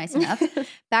sounds nice enough.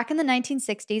 Back in the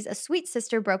 1960s, a sweet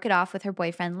sister broke it off with her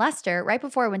boyfriend Lester right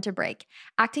before winter break.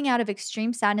 Acting out of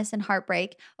extreme sadness and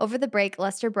heartbreak, over the break,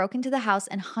 Lester broke into the house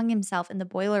and hung himself in the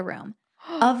boiler room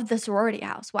of the sorority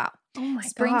house. Wow. Oh my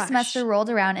Spring semester rolled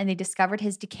around and they discovered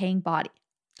his decaying body.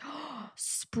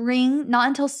 Not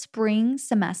until spring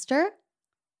semester.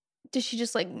 Did she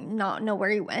just like not know where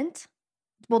he went?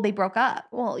 Well, they broke up.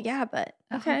 Well, yeah, but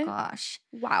okay. Oh gosh.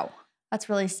 Wow. That's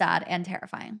really sad and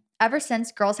terrifying. Ever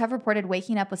since, girls have reported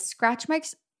waking up with scratch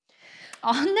marks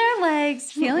on their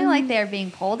legs, feeling like they are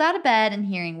being pulled out of bed and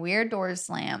hearing weird doors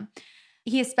slam.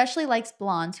 He especially likes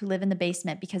blondes who live in the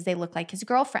basement because they look like his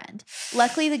girlfriend.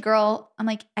 Luckily,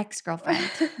 ex-girlfriend.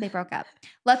 They broke up.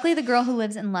 Luckily, the girl who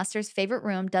lives in Lester's favorite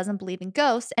room doesn't believe in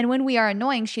ghosts, and when we are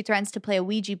annoying, she threatens to play a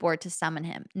Ouija board to summon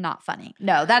him. Not funny.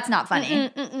 No, that's not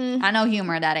funny. I know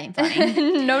humor. That ain't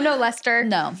funny. No, Lester.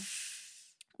 No.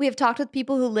 We have talked with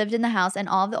people who lived in the house, and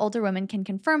all of the older women can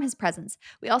confirm his presence.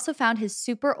 We also found his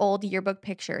super old yearbook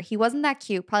picture. He wasn't that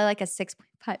cute, probably like a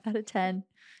 6.5 out of 10.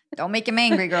 Don't make him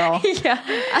angry, girl. Yeah.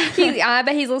 I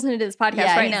bet he's listening to this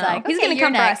podcast right now. Like, he's going to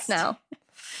come for us now.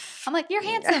 I'm like, you're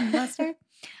handsome, Lester.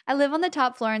 I live on the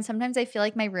top floor, and sometimes I feel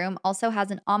like my room also has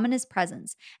an ominous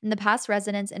presence. And the past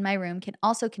residents in my room can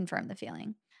also confirm the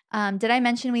feeling. Did I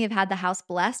mention we have had the house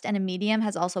blessed and a medium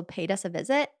has also paid us a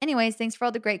visit? Anyways, thanks for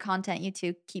all the great content you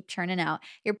two keep churning out.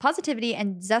 Your positivity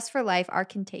and zest for life are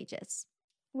contagious.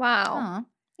 Wow. Aw.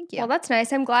 Thank you. Well, that's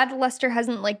nice. I'm glad Lester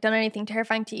hasn't like done anything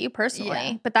terrifying to you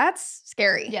personally, but that's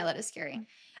scary. Yeah, that is scary.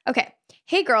 Okay.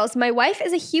 Hey girls, my wife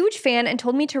is a huge fan and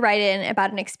told me to write in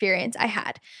about an experience I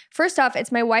had. First off,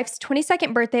 it's my wife's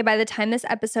 22nd birthday by the time this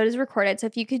episode is recorded. So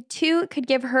if you could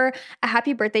give her a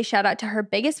happy birthday shout out to her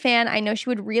biggest fan, I know she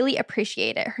would really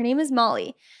appreciate it. Her name is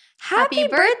Molly. Happy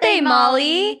birthday,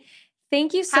 Molly.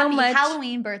 Thank you so much. Happy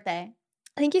Halloween birthday.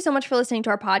 Thank you so much for listening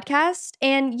to our podcast.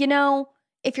 And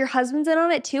if your husband's in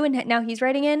on it too, and now he's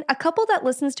writing in, a couple that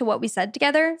listens to what we said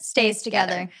together stays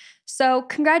together. So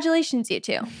congratulations, you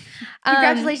two.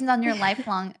 Congratulations on your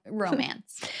lifelong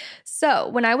romance. So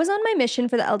when I was on my mission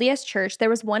for the LDS church, there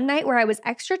was one night where I was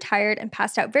extra tired and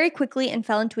passed out very quickly and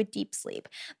fell into a deep sleep.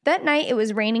 That night, it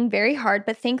was raining very hard,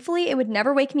 but thankfully it would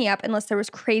never wake me up unless there was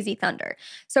crazy thunder.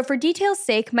 So for detail's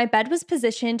sake, my bed was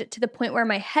positioned to the point where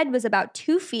my head was about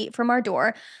 2 feet from our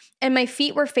door, and my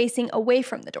feet were facing away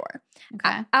from the door.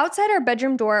 Okay. Outside our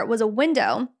bedroom door was a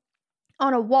window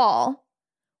on a wall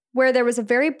where there was a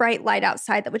very bright light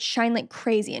outside that would shine like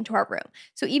crazy into our room.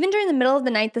 So even during the middle of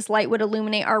the night, this light would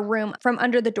illuminate our room from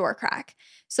under the door crack.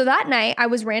 So that night, I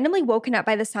was randomly woken up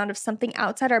by the sound of something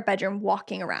outside our bedroom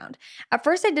walking around. At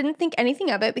first, I didn't think anything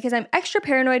of it because I'm extra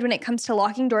paranoid when it comes to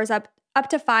locking doors up up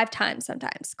to 5 times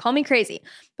sometimes. Call me crazy.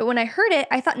 But when I heard it,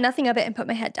 I thought nothing of it and put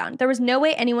my head down. There was no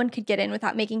way anyone could get in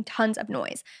without making tons of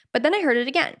noise. But then I heard it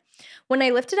again. When I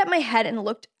lifted up my head and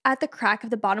looked at the crack of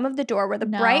the bottom of the door where the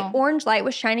bright orange light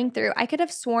was shining through, I could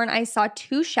have sworn I saw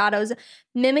 2 shadows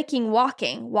mimicking walk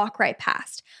right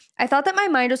past. I thought that my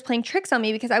mind was playing tricks on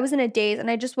me because I was in a daze and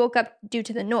I just woke up due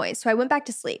to the noise. So I went back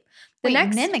to sleep.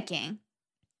 Mimicking?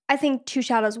 I think 2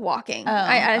 shadows walking.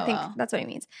 I think that's what he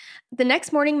means. The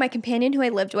next morning, my companion who I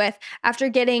lived with, after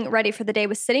getting ready for the day,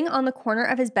 was sitting on the corner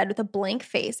of his bed with a blank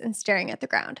face and staring at the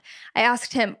ground. I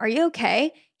asked him, "Are you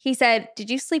okay?" He said, "Did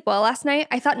you sleep well last night?"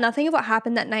 I thought nothing of what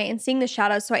happened that night and seeing the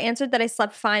shadows, so I answered that I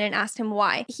slept fine and asked him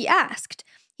why.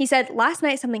 He said, "Last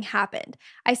night something happened."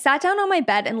 I sat down on my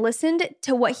bed and listened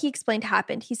to what he explained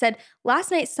happened. He said, "Last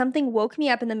night something woke me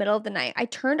up in the middle of the night. I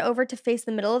turned over to face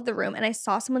the middle of the room and I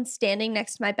saw someone standing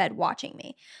next to my bed watching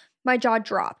me." My jaw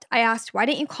dropped. I asked, "Why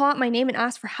didn't you call out my name and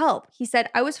ask for help?" He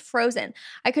said, "I was frozen.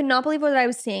 I could not believe what I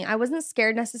was seeing. I wasn't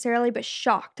scared necessarily, but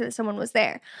shocked that someone was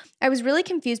there. I was really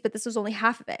confused, but this was only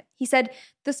half of it." He said,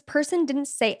 "This person didn't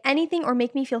say anything or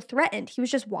make me feel threatened. He was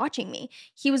just watching me.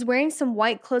 He was wearing some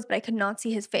white clothes, but I could not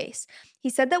see his face." He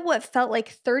said that what felt like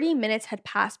 30 minutes had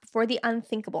passed before the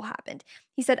unthinkable happened.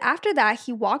 He said, "After that,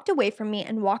 he walked away from me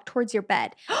and walked towards your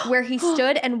bed, where he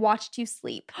stood and watched you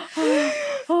sleep."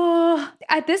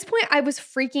 At this point, I was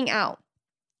freaking out.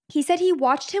 He said he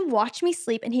watched him watch me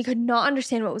sleep and he could not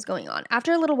understand what was going on.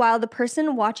 After a little while, the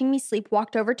person watching me sleep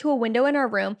walked over to a window in our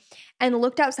room and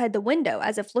looked outside the window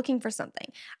as if looking for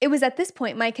something. It was at this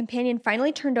point my companion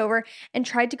finally turned over and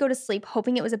tried to go to sleep,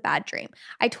 hoping it was a bad dream.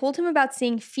 I told him about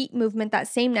seeing feet movement that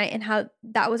same night and how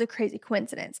that was a crazy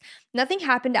coincidence. Nothing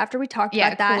happened after we talked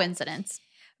about that. Yeah, coincidence.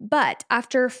 But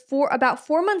after about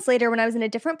 4 months later, when I was in a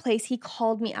different place, he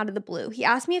called me out of the blue. He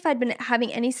asked me if I'd been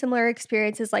having any similar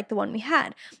experiences like the one we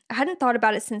had. I hadn't thought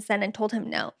about it since then and told him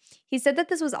no. He said that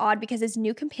this was odd because his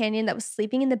new companion that was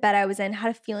sleeping in the bed I was in had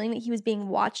a feeling that he was being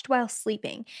watched while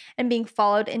sleeping and being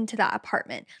followed into that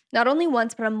apartment. Not only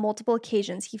once, but on multiple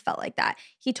occasions, he felt like that.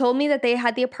 He told me that they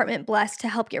had the apartment blessed to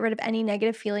help get rid of any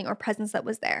negative feeling or presence that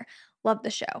was there. Love the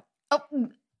show. Oh,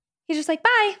 he's just like,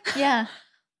 bye. Yeah.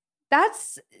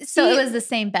 So it was the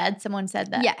same bed. Someone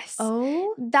said that. Yes.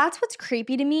 Oh. That's what's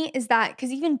creepy to me is that,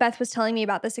 because even Beth was telling me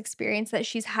about this experience that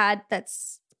she's had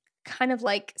that's kind of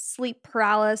like sleep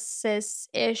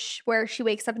paralysis-ish, where she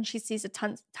wakes up and she sees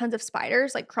tons of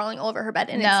spiders like crawling all over her bed.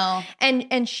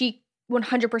 And she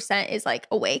 100% is like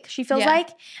awake, she feels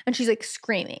like, and she's like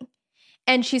screaming.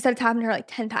 And she said it's happened to her like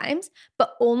 10 times,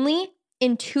 but only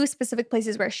in 2 specific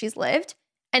places where she's lived.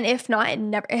 And if not,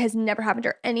 it has never happened to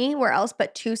her anywhere else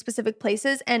but 2 specific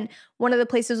places. And one of the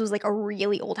places was like a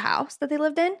really old house that they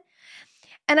lived in.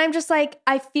 And I'm just like,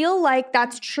 I feel like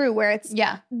that's true, where it's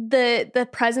the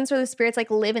presence or the spirits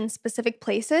like live in specific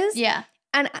places. Yeah.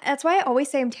 And that's why I always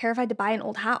say I'm terrified to buy an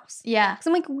old house. Yeah. Because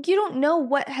I'm like, you don't know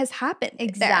what has happened.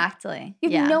 Exactly.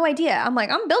 There. You have no idea. I'm like,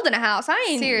 I'm building a house. I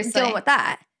ain't dealing with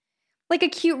that. Like a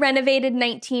cute renovated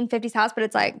 1950s house, but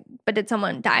it's like, but did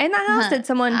someone die in that house? Did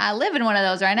someone? I live in one of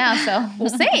those right now, so. Well,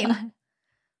 same.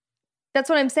 That's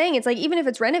what I'm saying. It's like, even if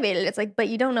it's renovated, it's like, but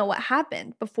you don't know what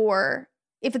happened before.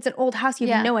 If it's an old house, you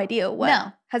have no idea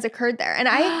what has occurred there. And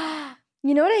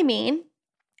you know what I mean?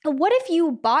 What if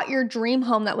you bought your dream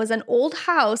home that was an old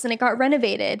house and it got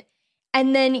renovated,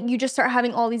 and then you just start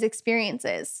having all these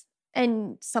experiences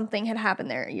and something had happened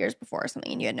there years before or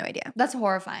something and you had no idea? That's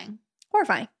horrifying.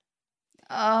 Horrifying.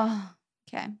 Oh,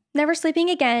 okay. Never sleeping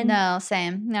again. No,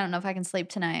 same. I don't know if I can sleep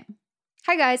tonight.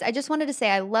 Hi, guys. I just wanted to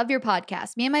say I love your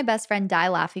podcast. Me and my best friend die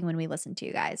laughing when we listen to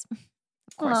you guys.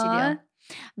 Of course you do.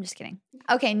 I'm just kidding.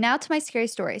 Okay, now to my scary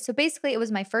story. So basically, it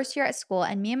was my first year at school,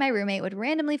 and me and my roommate would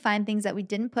randomly find things that we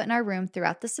didn't put in our room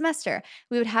throughout the semester.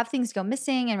 We would have things go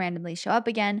missing and randomly show up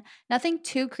again. Nothing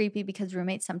too creepy because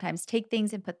roommates sometimes take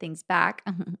things and put things back.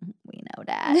 We know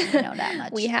that. We know that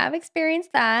much. We have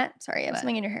experienced that. Sorry, I have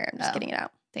something in your hair. I'm just getting it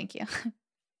out. Thank you.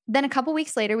 Then a couple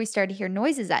weeks later, we started to hear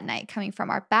noises at night coming from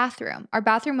our bathroom. Our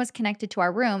bathroom was connected to our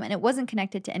room, and it wasn't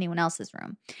connected to anyone else's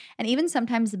room. And even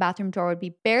sometimes the bathroom door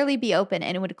would barely be open,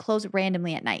 and it would close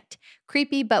randomly at night.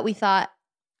 Creepy, but we thought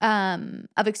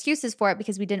of excuses for it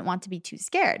because we didn't want to be too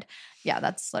scared. Yeah,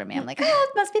 that's literally me. I'm like, oh,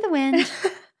 it must be the wind.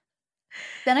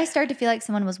 Then I started to feel like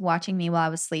someone was watching me while I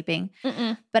was sleeping.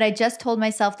 But I just told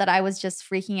myself that I was just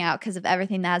freaking out because of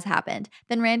everything that has happened.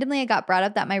 Then randomly I got brought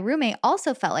up that my roommate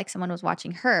also felt like someone was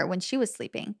watching her when she was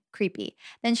sleeping. Creepy.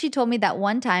 Then she told me that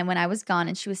one time when I was gone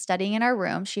and she was studying in our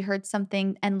room, she heard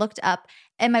something and looked up,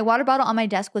 and my water bottle on my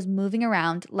desk was moving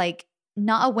around like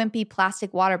not a wimpy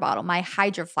plastic water bottle, my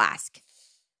Hydro Flask.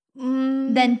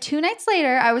 Then 2 nights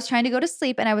later, I was trying to go to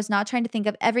sleep and I was not trying to think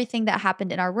of everything that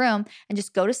happened in our room and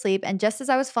just go to sleep. And just as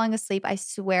I was falling asleep, I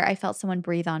swear I felt someone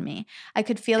breathe on me. I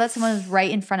could feel that someone was right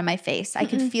in front of my face. I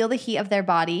could feel the heat of their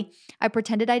body. I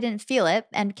pretended I didn't feel it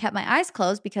and kept my eyes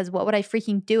closed because what would I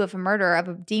freaking do if a murderer of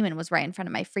a demon was right in front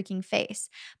of my freaking face?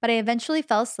 But I eventually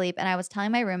fell asleep and I was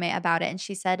telling my roommate about it and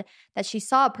she said that she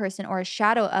saw a person or a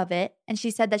shadow of it. And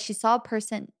she said that she saw a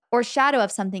person or shadow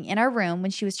of something in our room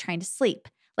when she was trying to sleep.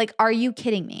 Like, are you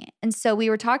kidding me? And so we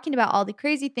were talking about all the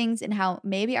crazy things and how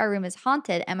maybe our room is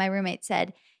haunted. And my roommate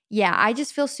said, yeah, I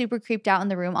just feel super creeped out in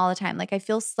the room all the time. Like I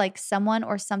feel like someone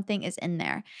or something is in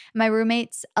there. My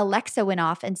roommate's Alexa went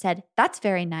off and said, that's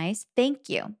very nice. Thank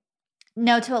you.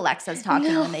 No to Alexas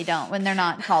talking when they're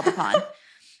not called upon.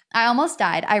 I almost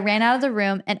died. I ran out of the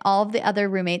room and all of the other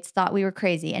roommates thought we were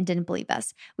crazy and didn't believe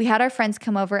us. We had our friends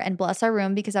come over and bless our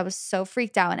room because I was so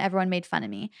freaked out and everyone made fun of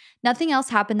me. Nothing else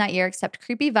happened that year except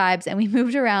creepy vibes and we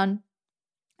moved around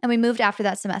and we moved after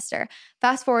that semester.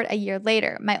 Fast forward a year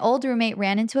later, my old roommate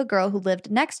ran into a girl who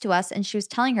lived next to us and she was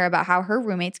telling her about how her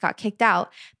roommates got kicked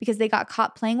out because they got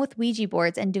caught playing with Ouija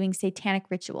boards and doing satanic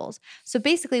rituals. So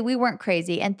basically we weren't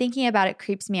crazy and thinking about it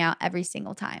creeps me out every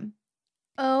single time.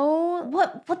 Oh.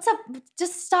 What's up?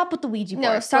 Just stop with the Ouija board.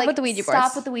 No, stop with the Ouija boards.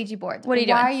 Stop with the Ouija boards. What are you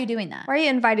doing? Why are you doing that? Why are you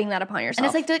inviting that upon yourself? And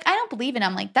it's like, they're like, I don't believe in it.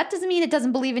 I'm like, that doesn't mean it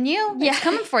doesn't believe in you. Yeah. It's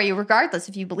coming for you regardless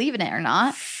if you believe in it or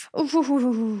not.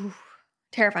 Ooh,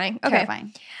 terrifying. Okay.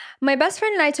 Terrifying. My best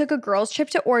friend and I took a girls'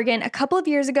 trip to Oregon a couple of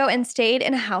years ago and stayed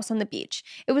in a house on the beach.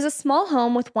 It was a small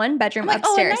home with one bedroom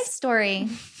upstairs. Oh, a nice story.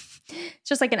 It's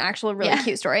just like an actual really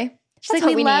cute story. She's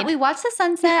like, we watched the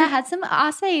sunset, had some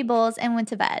acai bowls, and went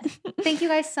to bed. Thank you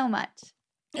guys so much.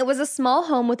 It was a small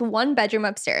home with one bedroom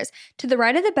upstairs. To the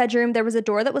right of the bedroom, there was a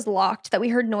door that was locked that we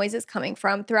heard noises coming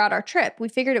from throughout our trip. We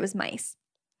figured it was mice.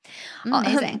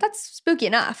 Amazing. That's spooky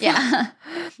enough. Yeah.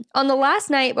 On the last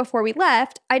night before we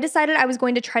left, I decided I was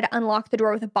going to try to unlock the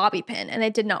door with a bobby pin, and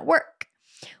it did not work.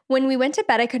 When we went to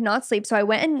bed, I could not sleep, so I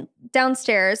went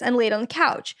downstairs and laid on the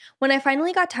couch. When I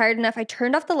finally got tired enough, I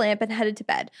turned off the lamp and headed to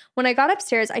bed. When I got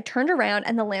upstairs, I turned around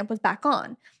and the lamp was back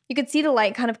on. You could see the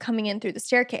light kind of coming in through the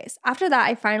staircase. After that,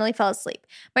 I finally fell asleep.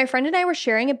 My friend and I were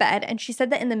sharing a bed, and she said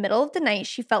that in the middle of the night,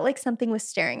 she felt like something was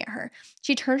staring at her.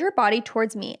 She turned her body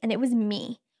towards me, and it was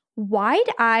me.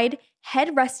 Wide-eyed,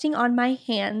 head resting on my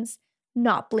hands,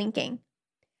 not blinking.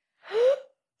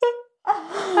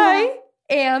 I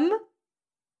am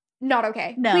not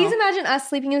okay. No. Please imagine us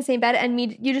sleeping in the same bed and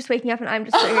you just waking up and I'm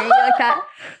just staring at you like that.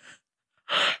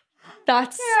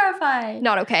 That's terrifying.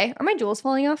 Not okay. Are my jewels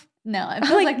falling off? No, it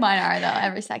feels like mine are though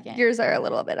every second. Yours are a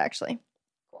little bit actually.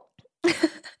 Cool.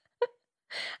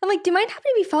 I'm like, do mine happen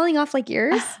to be falling off like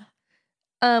yours?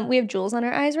 We have jewels on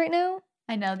our eyes right now.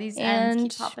 I know, these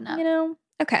ends keep popping up. You know,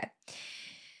 okay.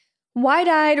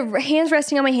 Wide-eyed, hands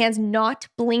resting on my hands, not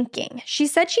blinking. She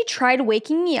said she tried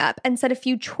waking me up and said a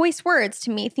few choice words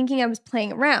to me, thinking I was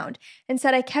playing around, and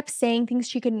said I kept saying things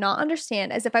she could not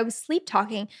understand as if I was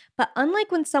sleep-talking, but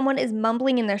unlike when someone is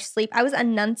mumbling in their sleep, I was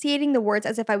enunciating the words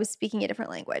as if I was speaking a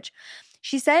different language.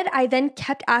 She said I then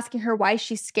kept asking her why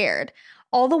she's scared,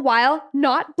 all the while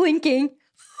not blinking.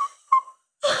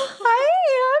 I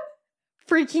am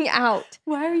freaking out.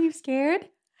 Why are you scared?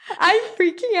 I'm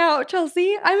freaking out,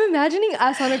 Chelsea. I'm imagining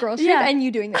us on a girls' trip and you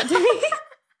doing that to me.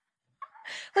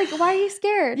 Like, why are you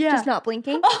scared? Yeah. Just not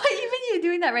blinking? Oh, even you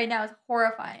doing that right now is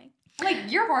horrifying. Like,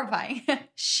 you're horrifying.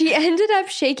 She ended up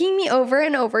shaking me over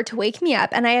and over to wake me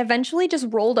up, and I eventually just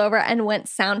rolled over and went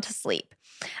sound to sleep.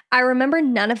 I remember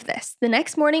none of this. The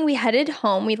next morning, we headed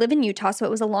home. We live in Utah, so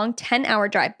it was a long 10-hour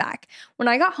drive back. When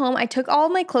I got home, I took all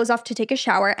of my clothes off to take a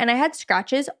shower, and I had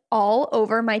scratches all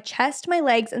over my chest, my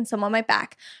legs, and some on my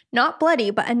back. Not bloody,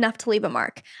 but enough to leave a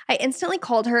mark. I instantly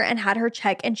called her and had her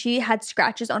check, and she had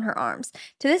scratches on her arms.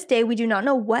 To this day, we do not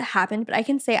know what happened, but I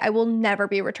can say I will never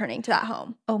be returning to that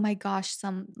home. Oh my gosh,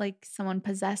 someone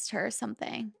possessed her or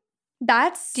something.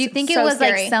 Do you think so it was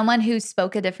scary. like someone who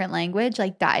spoke a different language,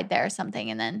 like died there or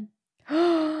something, and then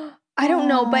I don't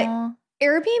know, but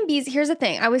Airbnbs, here's the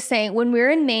thing. I was saying when we were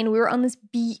in Maine, we were on this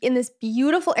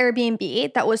beautiful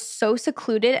Airbnb that was so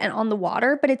secluded and on the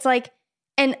water, but it's like,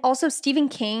 and also Stephen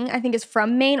King, I think, is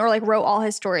from Maine or like wrote all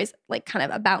his stories like kind of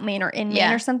about Maine or in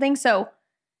Maine or something. So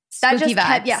that spooky just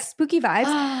vibes. kept, spooky vibes.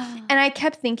 And I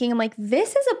kept thinking, I'm like,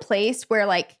 this is a place where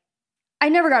like, I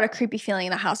never got a creepy feeling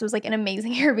in the house. It was like an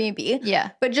amazing Airbnb.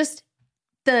 Yeah. But just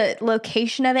the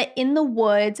location of it in the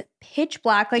woods, pitch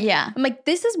black. Like, Yeah. I'm like,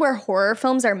 this is where horror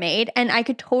films are made. And I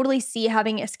could totally see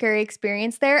having a scary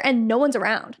experience there and no one's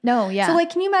around. No, yeah. So,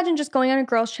 like, can you imagine just going on a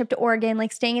girls' trip to Oregon,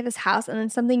 like staying at this house and then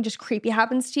something just creepy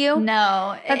happens to you?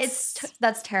 No, That's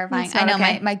that's terrifying. that's I not know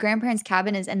okay. my grandparents'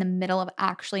 cabin is in the middle of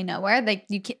actually nowhere. Like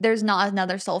there's not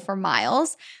another soul for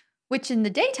miles, which in the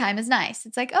daytime is nice.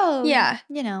 It's like, oh, Yeah.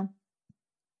 you know.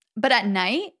 But at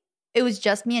night, it was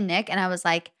just me and Nick, and I was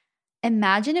like,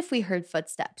 imagine if we heard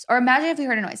footsteps, or imagine if we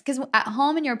heard a noise. Because at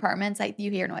home in your apartment, it's like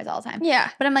you hear noise all the time. Yeah.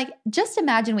 But I'm like, just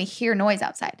imagine we hear noise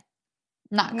outside.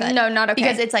 Not good. No, not okay.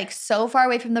 Because it's like so far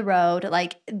away from the road.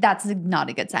 Like that's not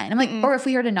a good sign. I'm like, Mm-mm. or if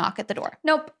we heard a knock at the door.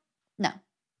 Nope. No.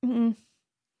 Mm-mm.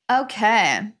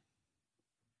 Okay.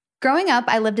 Growing up,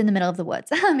 I lived in the middle of the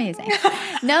woods. Amazing.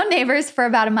 No neighbors for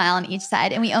about a mile on each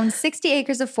side. And we owned 60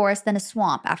 acres of forest, then a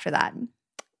swamp after that.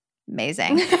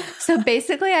 Amazing. So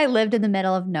basically, I lived in the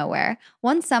middle of nowhere.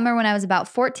 One summer when I was about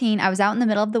 14, I was out in the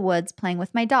middle of the woods playing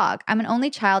with my dog. I'm an only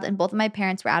child and both of my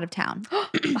parents were out of town.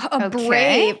 A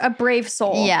brave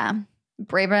soul. Yeah.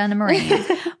 Braver than a Marine.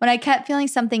 When I kept feeling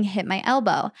something hit my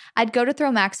elbow, I'd go to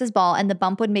throw Max's ball and the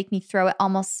bump would make me throw it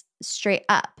almost straight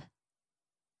up.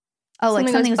 Oh, like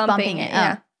something was bumping it.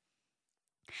 Yeah. Oh.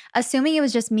 Assuming it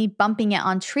was just me bumping it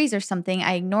on trees or something,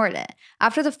 I ignored it.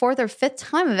 After the fourth or fifth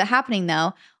time of it happening,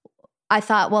 though, I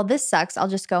thought, well, this sucks. I'll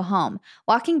just go home.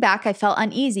 Walking back, I felt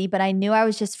uneasy, but I knew I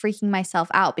was just freaking myself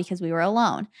out because we were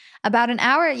alone. About an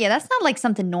hour, that's not like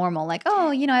something normal. Like,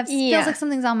 oh, it feels like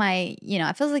something's on my,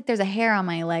 it feels like there's a hair on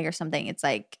my leg or something. It's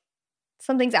like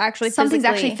Something's actually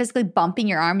physically bumping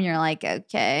your arm and you're like,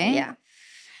 okay. Yeah.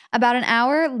 About an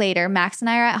hour later, Max and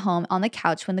I are at home on the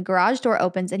couch when the garage door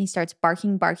opens and he starts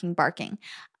barking.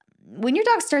 When your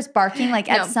dog starts barking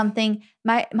at something,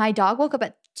 my dog woke up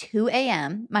at 2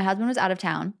 a.m. My husband was out of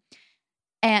town.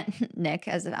 And Nick,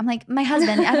 I'm like, my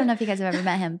husband, I don't know if you guys have ever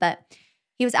met him, but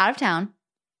he was out of town.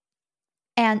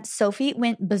 And Sophie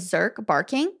went berserk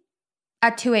barking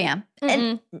at 2 a.m.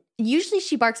 And usually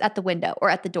she barks at the window or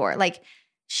at the door. Like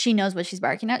she knows what she's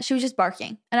barking at. She was just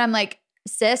barking. And I'm like,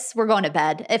 sis, we're going to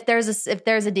bed. If there's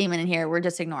a demon in here, we're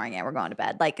just ignoring it. We're going to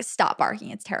bed. Like, stop barking.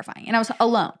 It's terrifying. And I was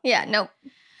alone. Yeah, no.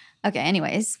 Okay,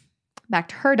 anyways, back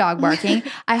to her dog barking.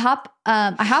 I hop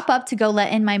up to go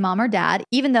let in my mom or dad,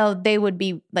 even though they would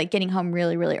be like getting home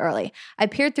really, really early. I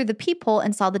peered through the peephole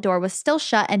and saw the door was still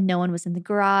shut and no one was in the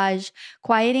garage.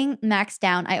 Quieting Max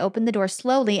down, I opened the door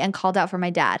slowly and called out for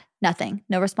my dad. Nothing.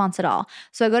 No response at all.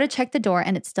 So I go to check the door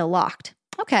and it's still locked.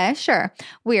 Okay, sure.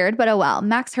 Weird, but oh well.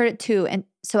 Max heard it too, and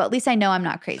so at least I know I'm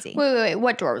not crazy. Wait.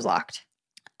 What door was locked?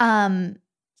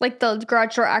 Like the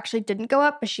garage door actually didn't go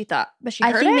up, but she heard it?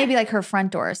 I think maybe like her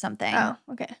front door or something. Oh,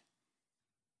 okay.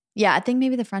 Yeah, I think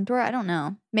maybe the front door. I don't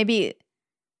know. Maybe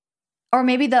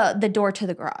the door to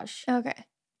the garage. Okay.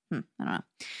 I don't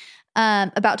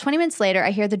know. About 20 minutes later,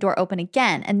 I hear the door open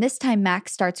again, and this time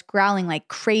Max starts growling like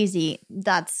crazy.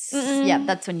 That's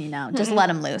when you know. Just let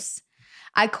him loose.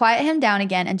 I quiet him down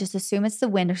again and just assume it's the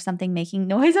wind or something making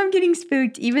noise. I'm getting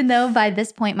spooked, even though by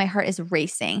this point my heart is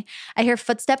racing. I hear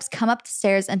footsteps come up the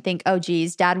stairs and think, oh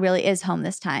geez, Dad really is home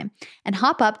this time. And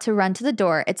hop up to run to the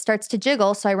door. It starts to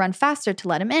jiggle, so I run faster to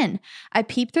let him in. I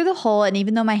peep through the hole, and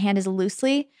even though my hand is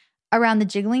loosely around the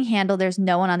jiggling handle, there's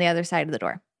no one on the other side of the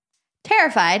door.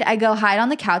 Terrified, I go hide on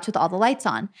the couch with all the lights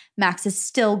on. Max is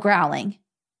still growling.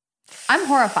 I'm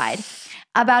horrified.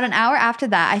 About an hour after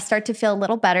that, I start to feel a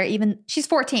little better. She's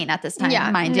 14 at this time,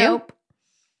 mind you.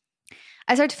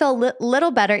 I start to feel a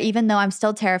little better, even though I'm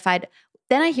still terrified.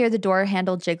 Then I hear the door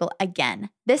handle jiggle again.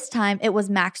 This time, it was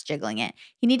Max jiggling it.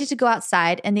 He needed to go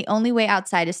outside, and the only way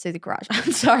outside is through the garage.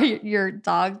 I'm sorry, your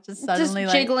dog just suddenly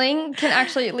jiggling can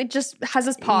actually just has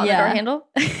his paw on the door handle.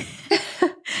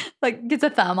 Like gets a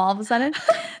thumb all of a sudden.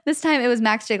 This time it was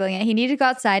Max jiggling it. He needed to go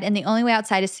outside, and the only way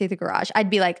outside is through the garage. I'd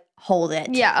be like, hold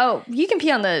it. Yeah. Oh, you can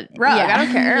pee on the rug. Yeah. I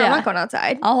don't care. Yeah. I'm not going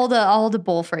outside. I'll hold a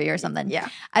bowl for you or something. Yeah.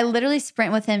 I literally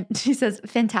sprint with him. She says,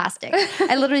 fantastic.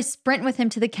 I literally sprint with him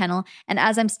to the kennel. And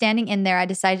as I'm standing in there, I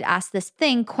decided to ask this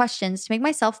thing questions to make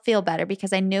myself feel better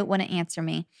because I knew it wouldn't answer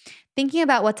me. Thinking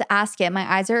about what to ask it, my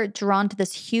eyes are drawn to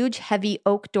this huge, heavy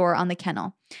oak door on the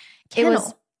kennel.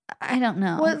 Kennel? I don't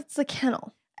know. What's a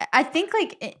kennel? I think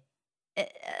like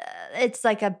it's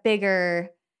like a bigger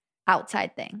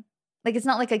outside thing. Like it's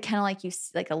not like a kennel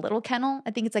like a little kennel.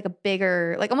 I think it's like a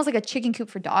bigger, like almost like a chicken coop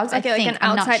for dogs. Okay, like an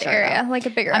outside area, like a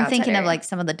bigger. I'm thinking area. of like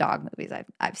some of the dog movies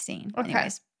I've seen. Okay.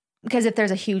 Anyways, because if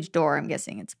there's a huge door, I'm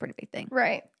guessing it's a pretty big thing.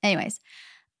 Right. Anyways,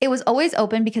 It was always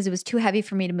open because it was too heavy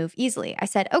for me to move easily. I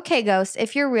said, okay, ghost,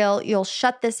 if you're real, you'll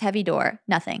shut this heavy door.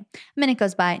 Nothing. A minute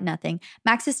goes by, nothing.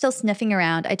 Max is still sniffing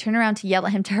around. I turn around to yell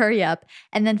at him to hurry up.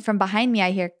 And then from behind me, I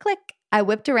hear click. I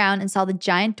whipped around and saw the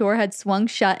giant door had swung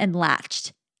shut and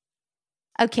latched.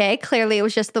 Okay, clearly it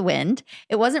was just the wind.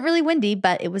 It wasn't really windy,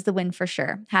 but it was the wind for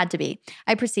sure. Had to be.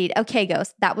 I proceed, okay,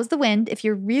 ghost, that was the wind. If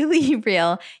you're really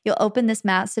real, you'll open this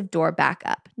massive door back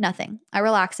up. Nothing. I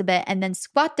relax a bit and then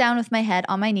squat down with my head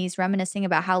on my knees, reminiscing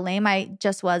about how lame I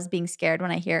just was being scared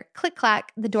when I hear click,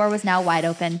 clack. The door was now wide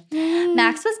open.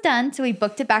 Max was done, so we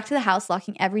booked it back to the house,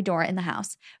 locking every door in the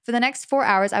house. For the next 4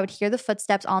 hours, I would hear the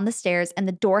footsteps on the stairs and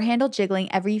the door handle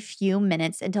jiggling every few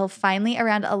minutes until finally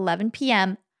around 11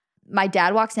 p.m., my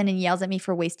dad walks in and yells at me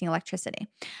for wasting electricity.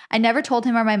 I never told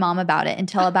him or my mom about it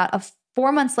until about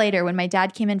 4 months later when my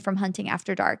dad came in from hunting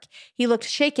after dark. He looked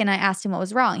shaken. I asked him what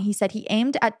was wrong. He said he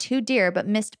aimed at 2 deer but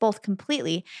missed both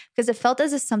completely because it felt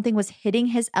as if something was hitting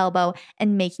his elbow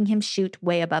and making him shoot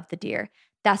way above the deer.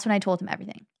 That's when I told him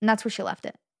everything. And that's where she left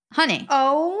it. Honey.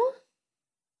 Oh,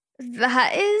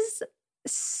 that is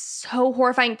so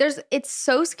horrifying. It's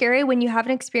so scary when you have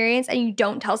an experience and you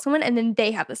don't tell someone and then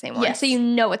they have the same one. Yes. So you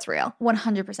know it's real.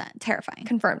 100%. Terrifying.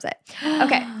 Confirms it.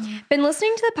 Okay. Been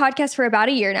listening to the podcast for about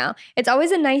a year now. It's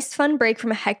always a nice, fun break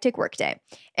from a hectic workday.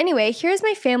 Anyway, here's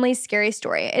my family's scary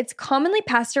story. It's commonly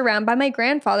passed around by my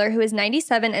grandfather, who is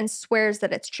 97 and swears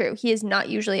that it's true. He is not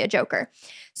usually a joker.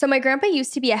 So my grandpa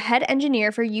used to be a head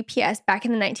engineer for UPS back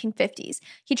in the 1950s.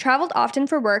 He traveled often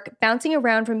for work, bouncing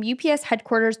around from UPS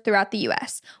headquarters throughout the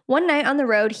U.S. One night on the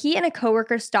road, he and a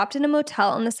coworker stopped in a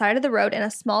motel on the side of the road in a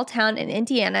small town in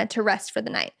Indiana to rest for the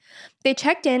night. They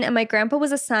checked in and my grandpa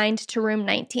was assigned to room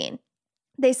 19.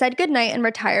 They said goodnight and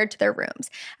retired to their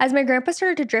rooms. As my grandpa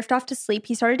started to drift off to sleep,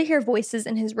 he started to hear voices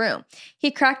in his room.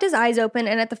 He cracked his eyes open,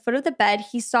 and at the foot of the bed,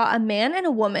 he saw a man and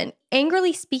a woman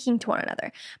angrily speaking to one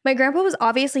another. My grandpa was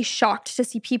obviously shocked to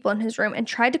see people in his room and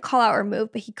tried to call out or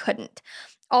move, but he couldn't.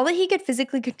 All that he could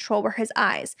physically control were his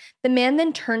eyes. The man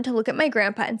then turned to look at my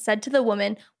grandpa and said to the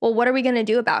woman, "Well, what are we going to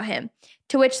do about him?"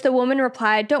 To which the woman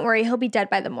replied, "Don't worry, he'll be dead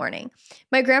by the morning."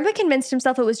 My grandpa convinced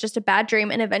himself it was just a bad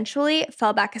dream and eventually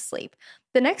fell back asleep.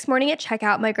 The next morning at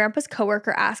checkout, my grandpa's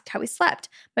coworker asked how he slept.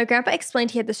 My grandpa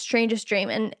explained he had the strangest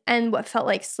dream and what felt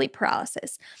like sleep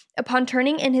paralysis. Upon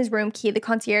turning in his room key, the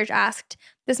concierge asked,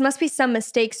 "This must be some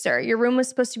mistake, sir. Your room was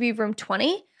supposed to be room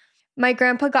 20? My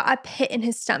grandpa got a pit in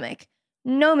his stomach.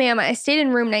 "No, ma'am, I stayed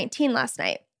in room 19 last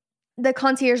night." The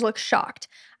concierge looked shocked.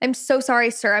 "I'm so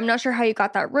sorry, sir. I'm not sure how you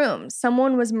got that room.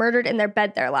 Someone was murdered in their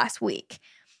bed there last week."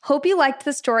 Hope you liked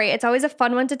the story. It's always a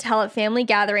fun one to tell at family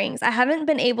gatherings. I haven't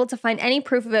been able to find any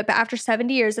proof of it, but after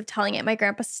 70 years of telling it, my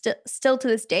grandpa still to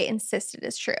this day insists it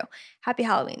is true. Happy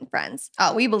Halloween, friends.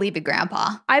 Oh, we believe the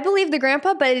grandpa. I believe the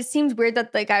grandpa, but it seems weird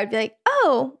that the guy would be like,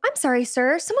 "Oh, I'm sorry,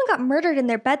 sir. Someone got murdered in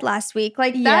their bed last week."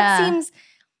 Like, that seems...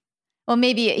 Well,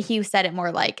 maybe he said it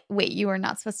more like, "Wait, you were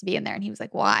not supposed to be in there." And he was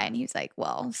like, "Why?" And he was like,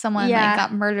 "Well, someone like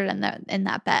got murdered in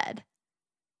that bed."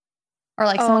 Or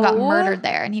like someone got murdered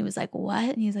there. And he was like, "What?"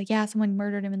 And he was like, "Yeah, someone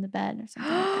murdered him in the bed," or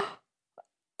something like that.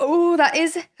 Oh, that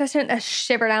sent a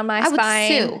shiver down my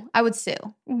spine. I would sue.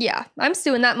 Yeah, I'm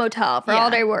suing that motel for all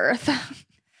they're worth.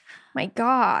 My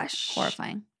gosh.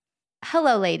 Horrifying.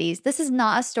 Hello, ladies. This is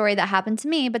not a story that happened to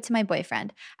me, but to my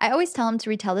boyfriend. I always tell him to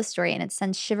retell this story, and it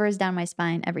sends shivers down my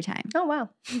spine every time. Oh, wow.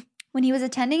 When he was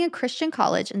attending a Christian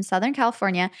college in Southern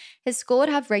California, his school would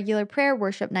have regular prayer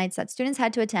worship nights that students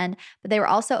had to attend, but they were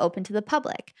also open to the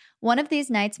public. One of these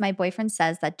nights, my boyfriend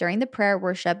says that during the prayer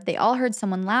worship, they all heard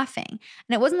someone laughing. And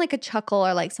it wasn't like a chuckle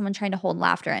or like someone trying to hold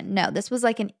laughter in. No, this was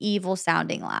like an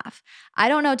evil-sounding laugh. I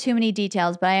don't know too many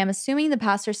details, but I am assuming the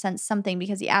pastor sensed something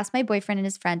because he asked my boyfriend and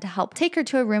his friend to help take her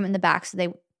to a room in the back so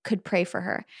they could pray for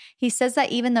her. He says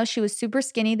that even though she was super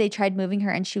skinny, they tried moving her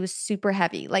and she was super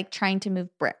heavy, like trying to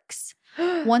move bricks.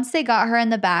 Once they got her in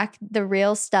the back, the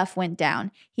real stuff went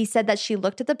down. He said that she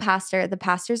looked at the pastor, the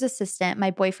pastor's assistant,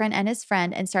 my boyfriend, and his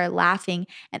friend and started laughing.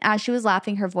 And as she was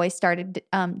laughing, her voice started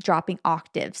dropping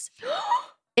octaves.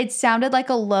 It sounded like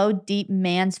a low, deep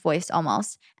man's voice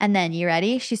almost. And then, you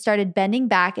ready? She started bending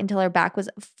back until her back was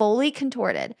fully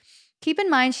contorted. Keep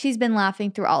in mind, she's been laughing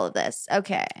through all of this.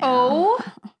 Okay. Oh.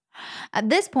 At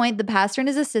this point, the pastor and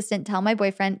his assistant tell my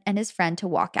boyfriend and his friend to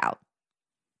walk out.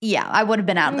 Yeah, I would have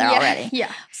been out of there already.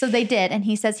 Yeah. So they did, and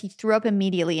he says he threw up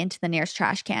immediately into the nearest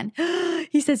trash can.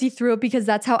 He says he threw up because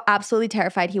that's how absolutely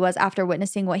terrified he was after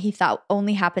witnessing what he thought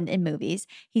only happened in movies.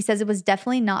 He says it was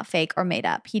definitely not fake or made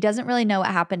up. He doesn't really know what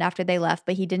happened after they left,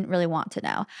 but he didn't really want to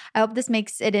know. I hope this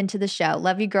makes it into the show.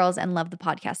 Love you girls and love the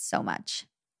podcast so much.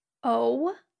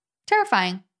 Oh.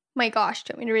 Terrifying. My gosh.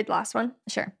 Do you want me to read the last one?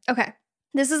 Sure. Okay.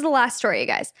 This is the last story, you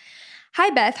guys. Hi,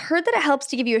 Beth. Heard that it helps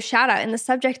to give you a shout out in the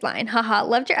subject line. Haha,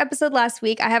 loved your episode last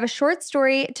week. I have a short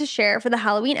story to share for the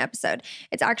Halloween episode.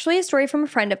 It's actually a story from a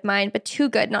friend of mine, but too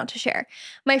good not to share.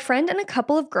 My friend and a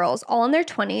couple of girls, all in their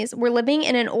 20s, were living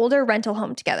in an older rental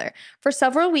home together. For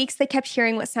several weeks, they kept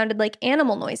hearing what sounded like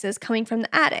animal noises coming from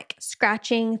the attic,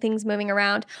 scratching, things moving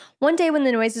around. One day when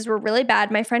the noises were really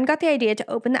bad, my friend got the idea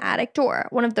to open the attic door,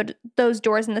 one of those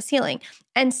doors in the ceiling,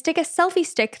 and stick a selfie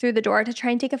stick through the door to try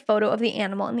and take a photo of the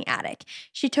animal in the attic.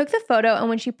 She took the photo, and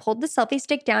when she pulled the selfie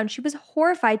stick down, she was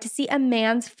horrified to see a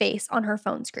man's face on her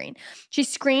phone screen. She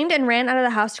screamed and ran out of the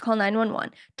house to call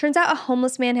 911. Turns out a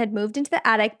homeless man had moved into the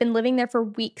attic, been living there for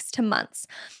weeks to months,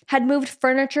 had moved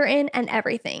furniture in and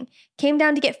everything. Came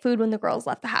down to get food when the girls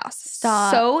left the house.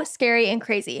 Stop. So scary and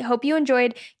crazy. Hope you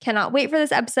enjoyed. Cannot wait for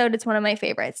this episode. It's one of my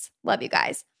favorites. Love you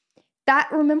guys.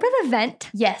 Remember the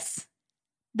vent? Yes.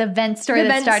 The vent story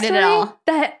that started it all.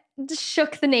 That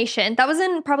shook the nation. That was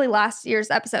in probably last year's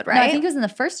episode, right? No, I think it was in the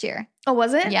first year. Oh,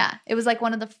 was it? Yeah. It was like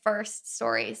one of the first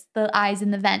stories, the eyes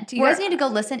in the vent. You guys need to go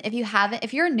listen. If you haven't,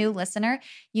 if you're a new listener,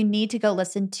 you need to go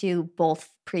listen to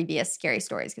both previous scary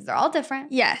stories because they're all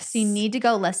different. Yes. So you need to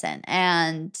go listen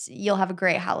and you'll have a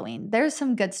great Halloween. There's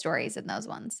some good stories in those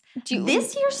ones.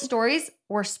 This year's stories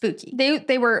were spooky.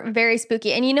 They were very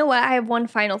spooky. And you know what? I have one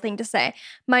final thing to say.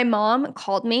 My mom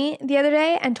called me the other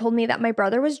day and told me that my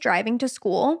brother was driving to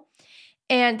school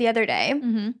and the other day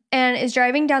and is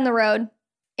driving down the road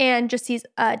and just sees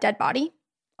a dead body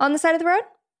on the side of the road,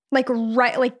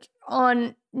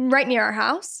 right near our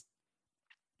house.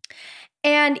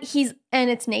 And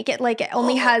it's naked, like it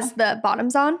only has the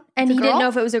bottoms on. And he didn't know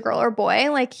if it was a girl or a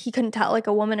boy. Like he couldn't tell, like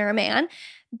a woman or a man.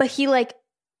 But he like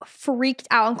freaked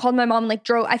out and called my mom and like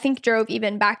drove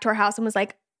even back to our house and was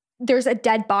like, there's a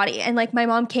dead body. And like my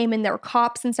mom came and there were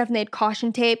cops and stuff and they had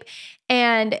caution tape.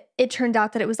 And it turned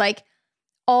out that it was like,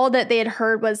 all that they had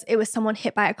heard was it was someone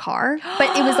hit by a car,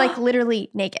 but it was like literally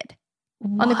naked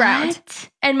on the ground.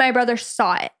 And my brother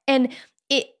saw it. And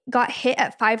it got hit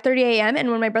at 5:30 a.m.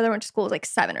 And when my brother went to school, it was like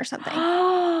 7 or something.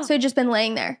 So it had just been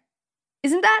laying there.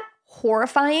 Isn't that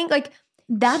horrifying? Like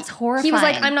that's horrifying. He was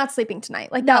like, I'm not sleeping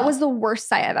tonight. Like that was the worst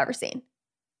sight I've ever seen.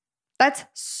 That's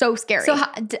so scary. So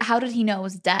how did he know it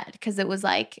was dead? Because it was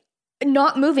like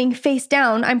not moving, face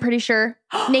down, I'm pretty sure,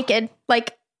 naked.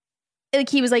 Like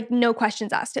he was like, no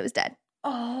questions asked. It was dead.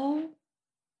 Oh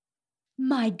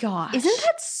my gosh. Isn't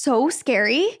that so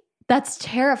scary? That's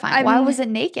terrifying. Why was it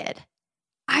naked?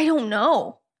 I don't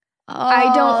know. Oh,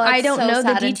 I don't know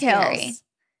the details.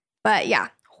 But yeah,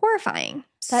 horrifying.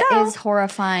 That is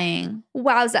horrifying.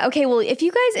 Wowza. Okay, well, if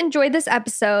you guys enjoyed this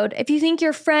episode, if you think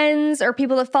your friends or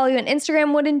people that follow you on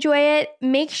Instagram would enjoy it,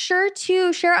 make sure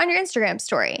to share it on your Instagram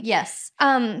story. Yes.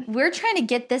 We're trying to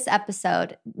get this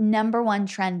episode #1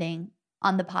 trending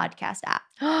on the podcast app.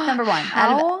 #1.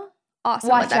 How awesome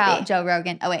Watch would that out, be? Joe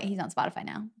Rogan. Oh, wait, he's on Spotify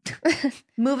now.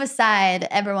 Move aside,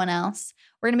 everyone else.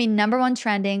 We're going to be #1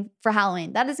 trending for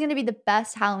Halloween. That is going to be the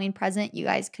best Halloween present you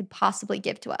guys could possibly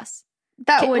give to us.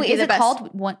 That would be is the it best.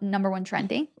 called #1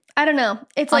 trending? I don't know.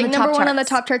 It's On like the top #1 on the charts.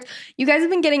 top charts. You guys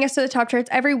have been getting us to the top charts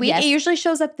every week. Yes. It usually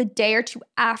shows up the day or two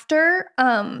after.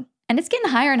 And it's getting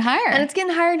higher and higher. And it's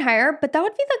getting higher and higher. But that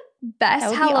would be the best That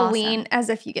would be Halloween, awesome. as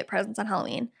if you get presents on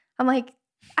Halloween. I'm like,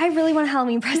 I really want a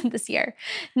Halloween present this year.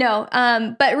 No,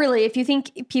 but really, if you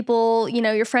think people,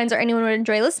 your friends or anyone would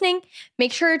enjoy listening,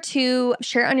 make sure to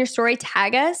share it on your story,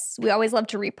 tag us. We always love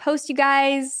to repost you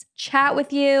guys, chat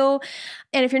with you.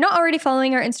 And if you're not already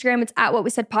following our Instagram, it's at What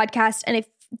We Said Podcast. And if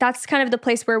that's kind of the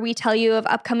place where we tell you of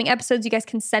upcoming episodes, you guys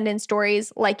can send in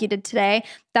stories like you did today.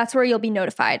 That's where you'll be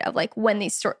notified of like when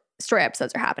these story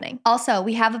episodes are happening. Also,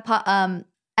 we have a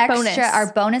Bonus.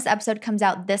 Our bonus episode comes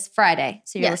out this Friday.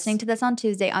 So you're Yes. listening to this on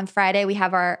Tuesday. On Friday, we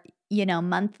have our,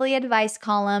 monthly advice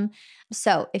column.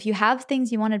 So if you have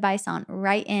things you want advice on,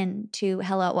 write in to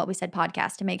Hello at What We Said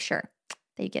Podcast to make sure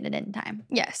that you get it in time.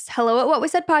 Yes. Hello at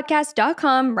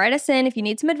whatwesaidpodcast.com. Write us in if you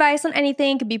need some advice on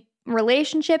anything. It could be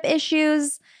relationship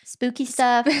issues, Spooky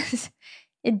stuff.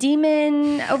 a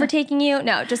demon overtaking you.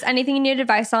 No, just anything you need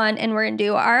advice on. And we're going to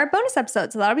do our bonus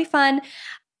episode. So that'll be fun.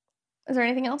 Is there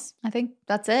anything else? I think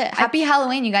that's it. Happy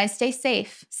Halloween, you guys. Stay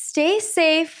safe. Stay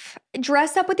safe.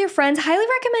 Dress up with your friends. Highly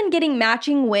recommend getting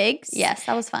matching wigs. Yes,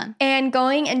 that was fun. And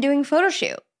going and doing a photo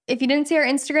shoot. If you didn't see our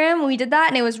Instagram, we did that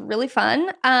and it was really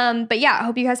fun. But yeah, I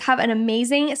hope you guys have an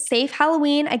amazing, safe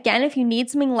Halloween. Again, if you need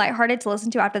something lighthearted to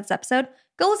listen to after this episode,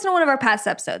 go listen to one of our past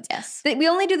episodes. Yes. We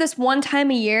only do this one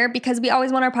time a year because we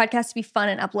always want our podcast to be fun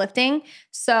and uplifting.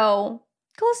 So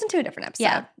go listen to a different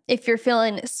episode if you're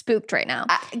feeling spooked right now.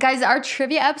 Guys, our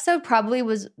trivia episode probably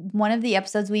was one of the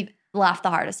episodes we've laughed the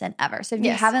hardest in ever. So if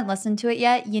you haven't listened to it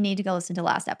yet, you need to go listen to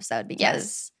last episode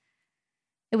because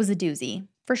it was a doozy.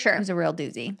 For sure. It was a real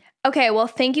doozy. Okay, well,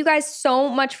 thank you guys so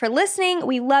much for listening.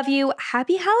 We love you.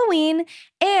 Happy Halloween.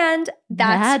 And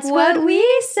that's what we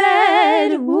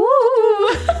said. Woo!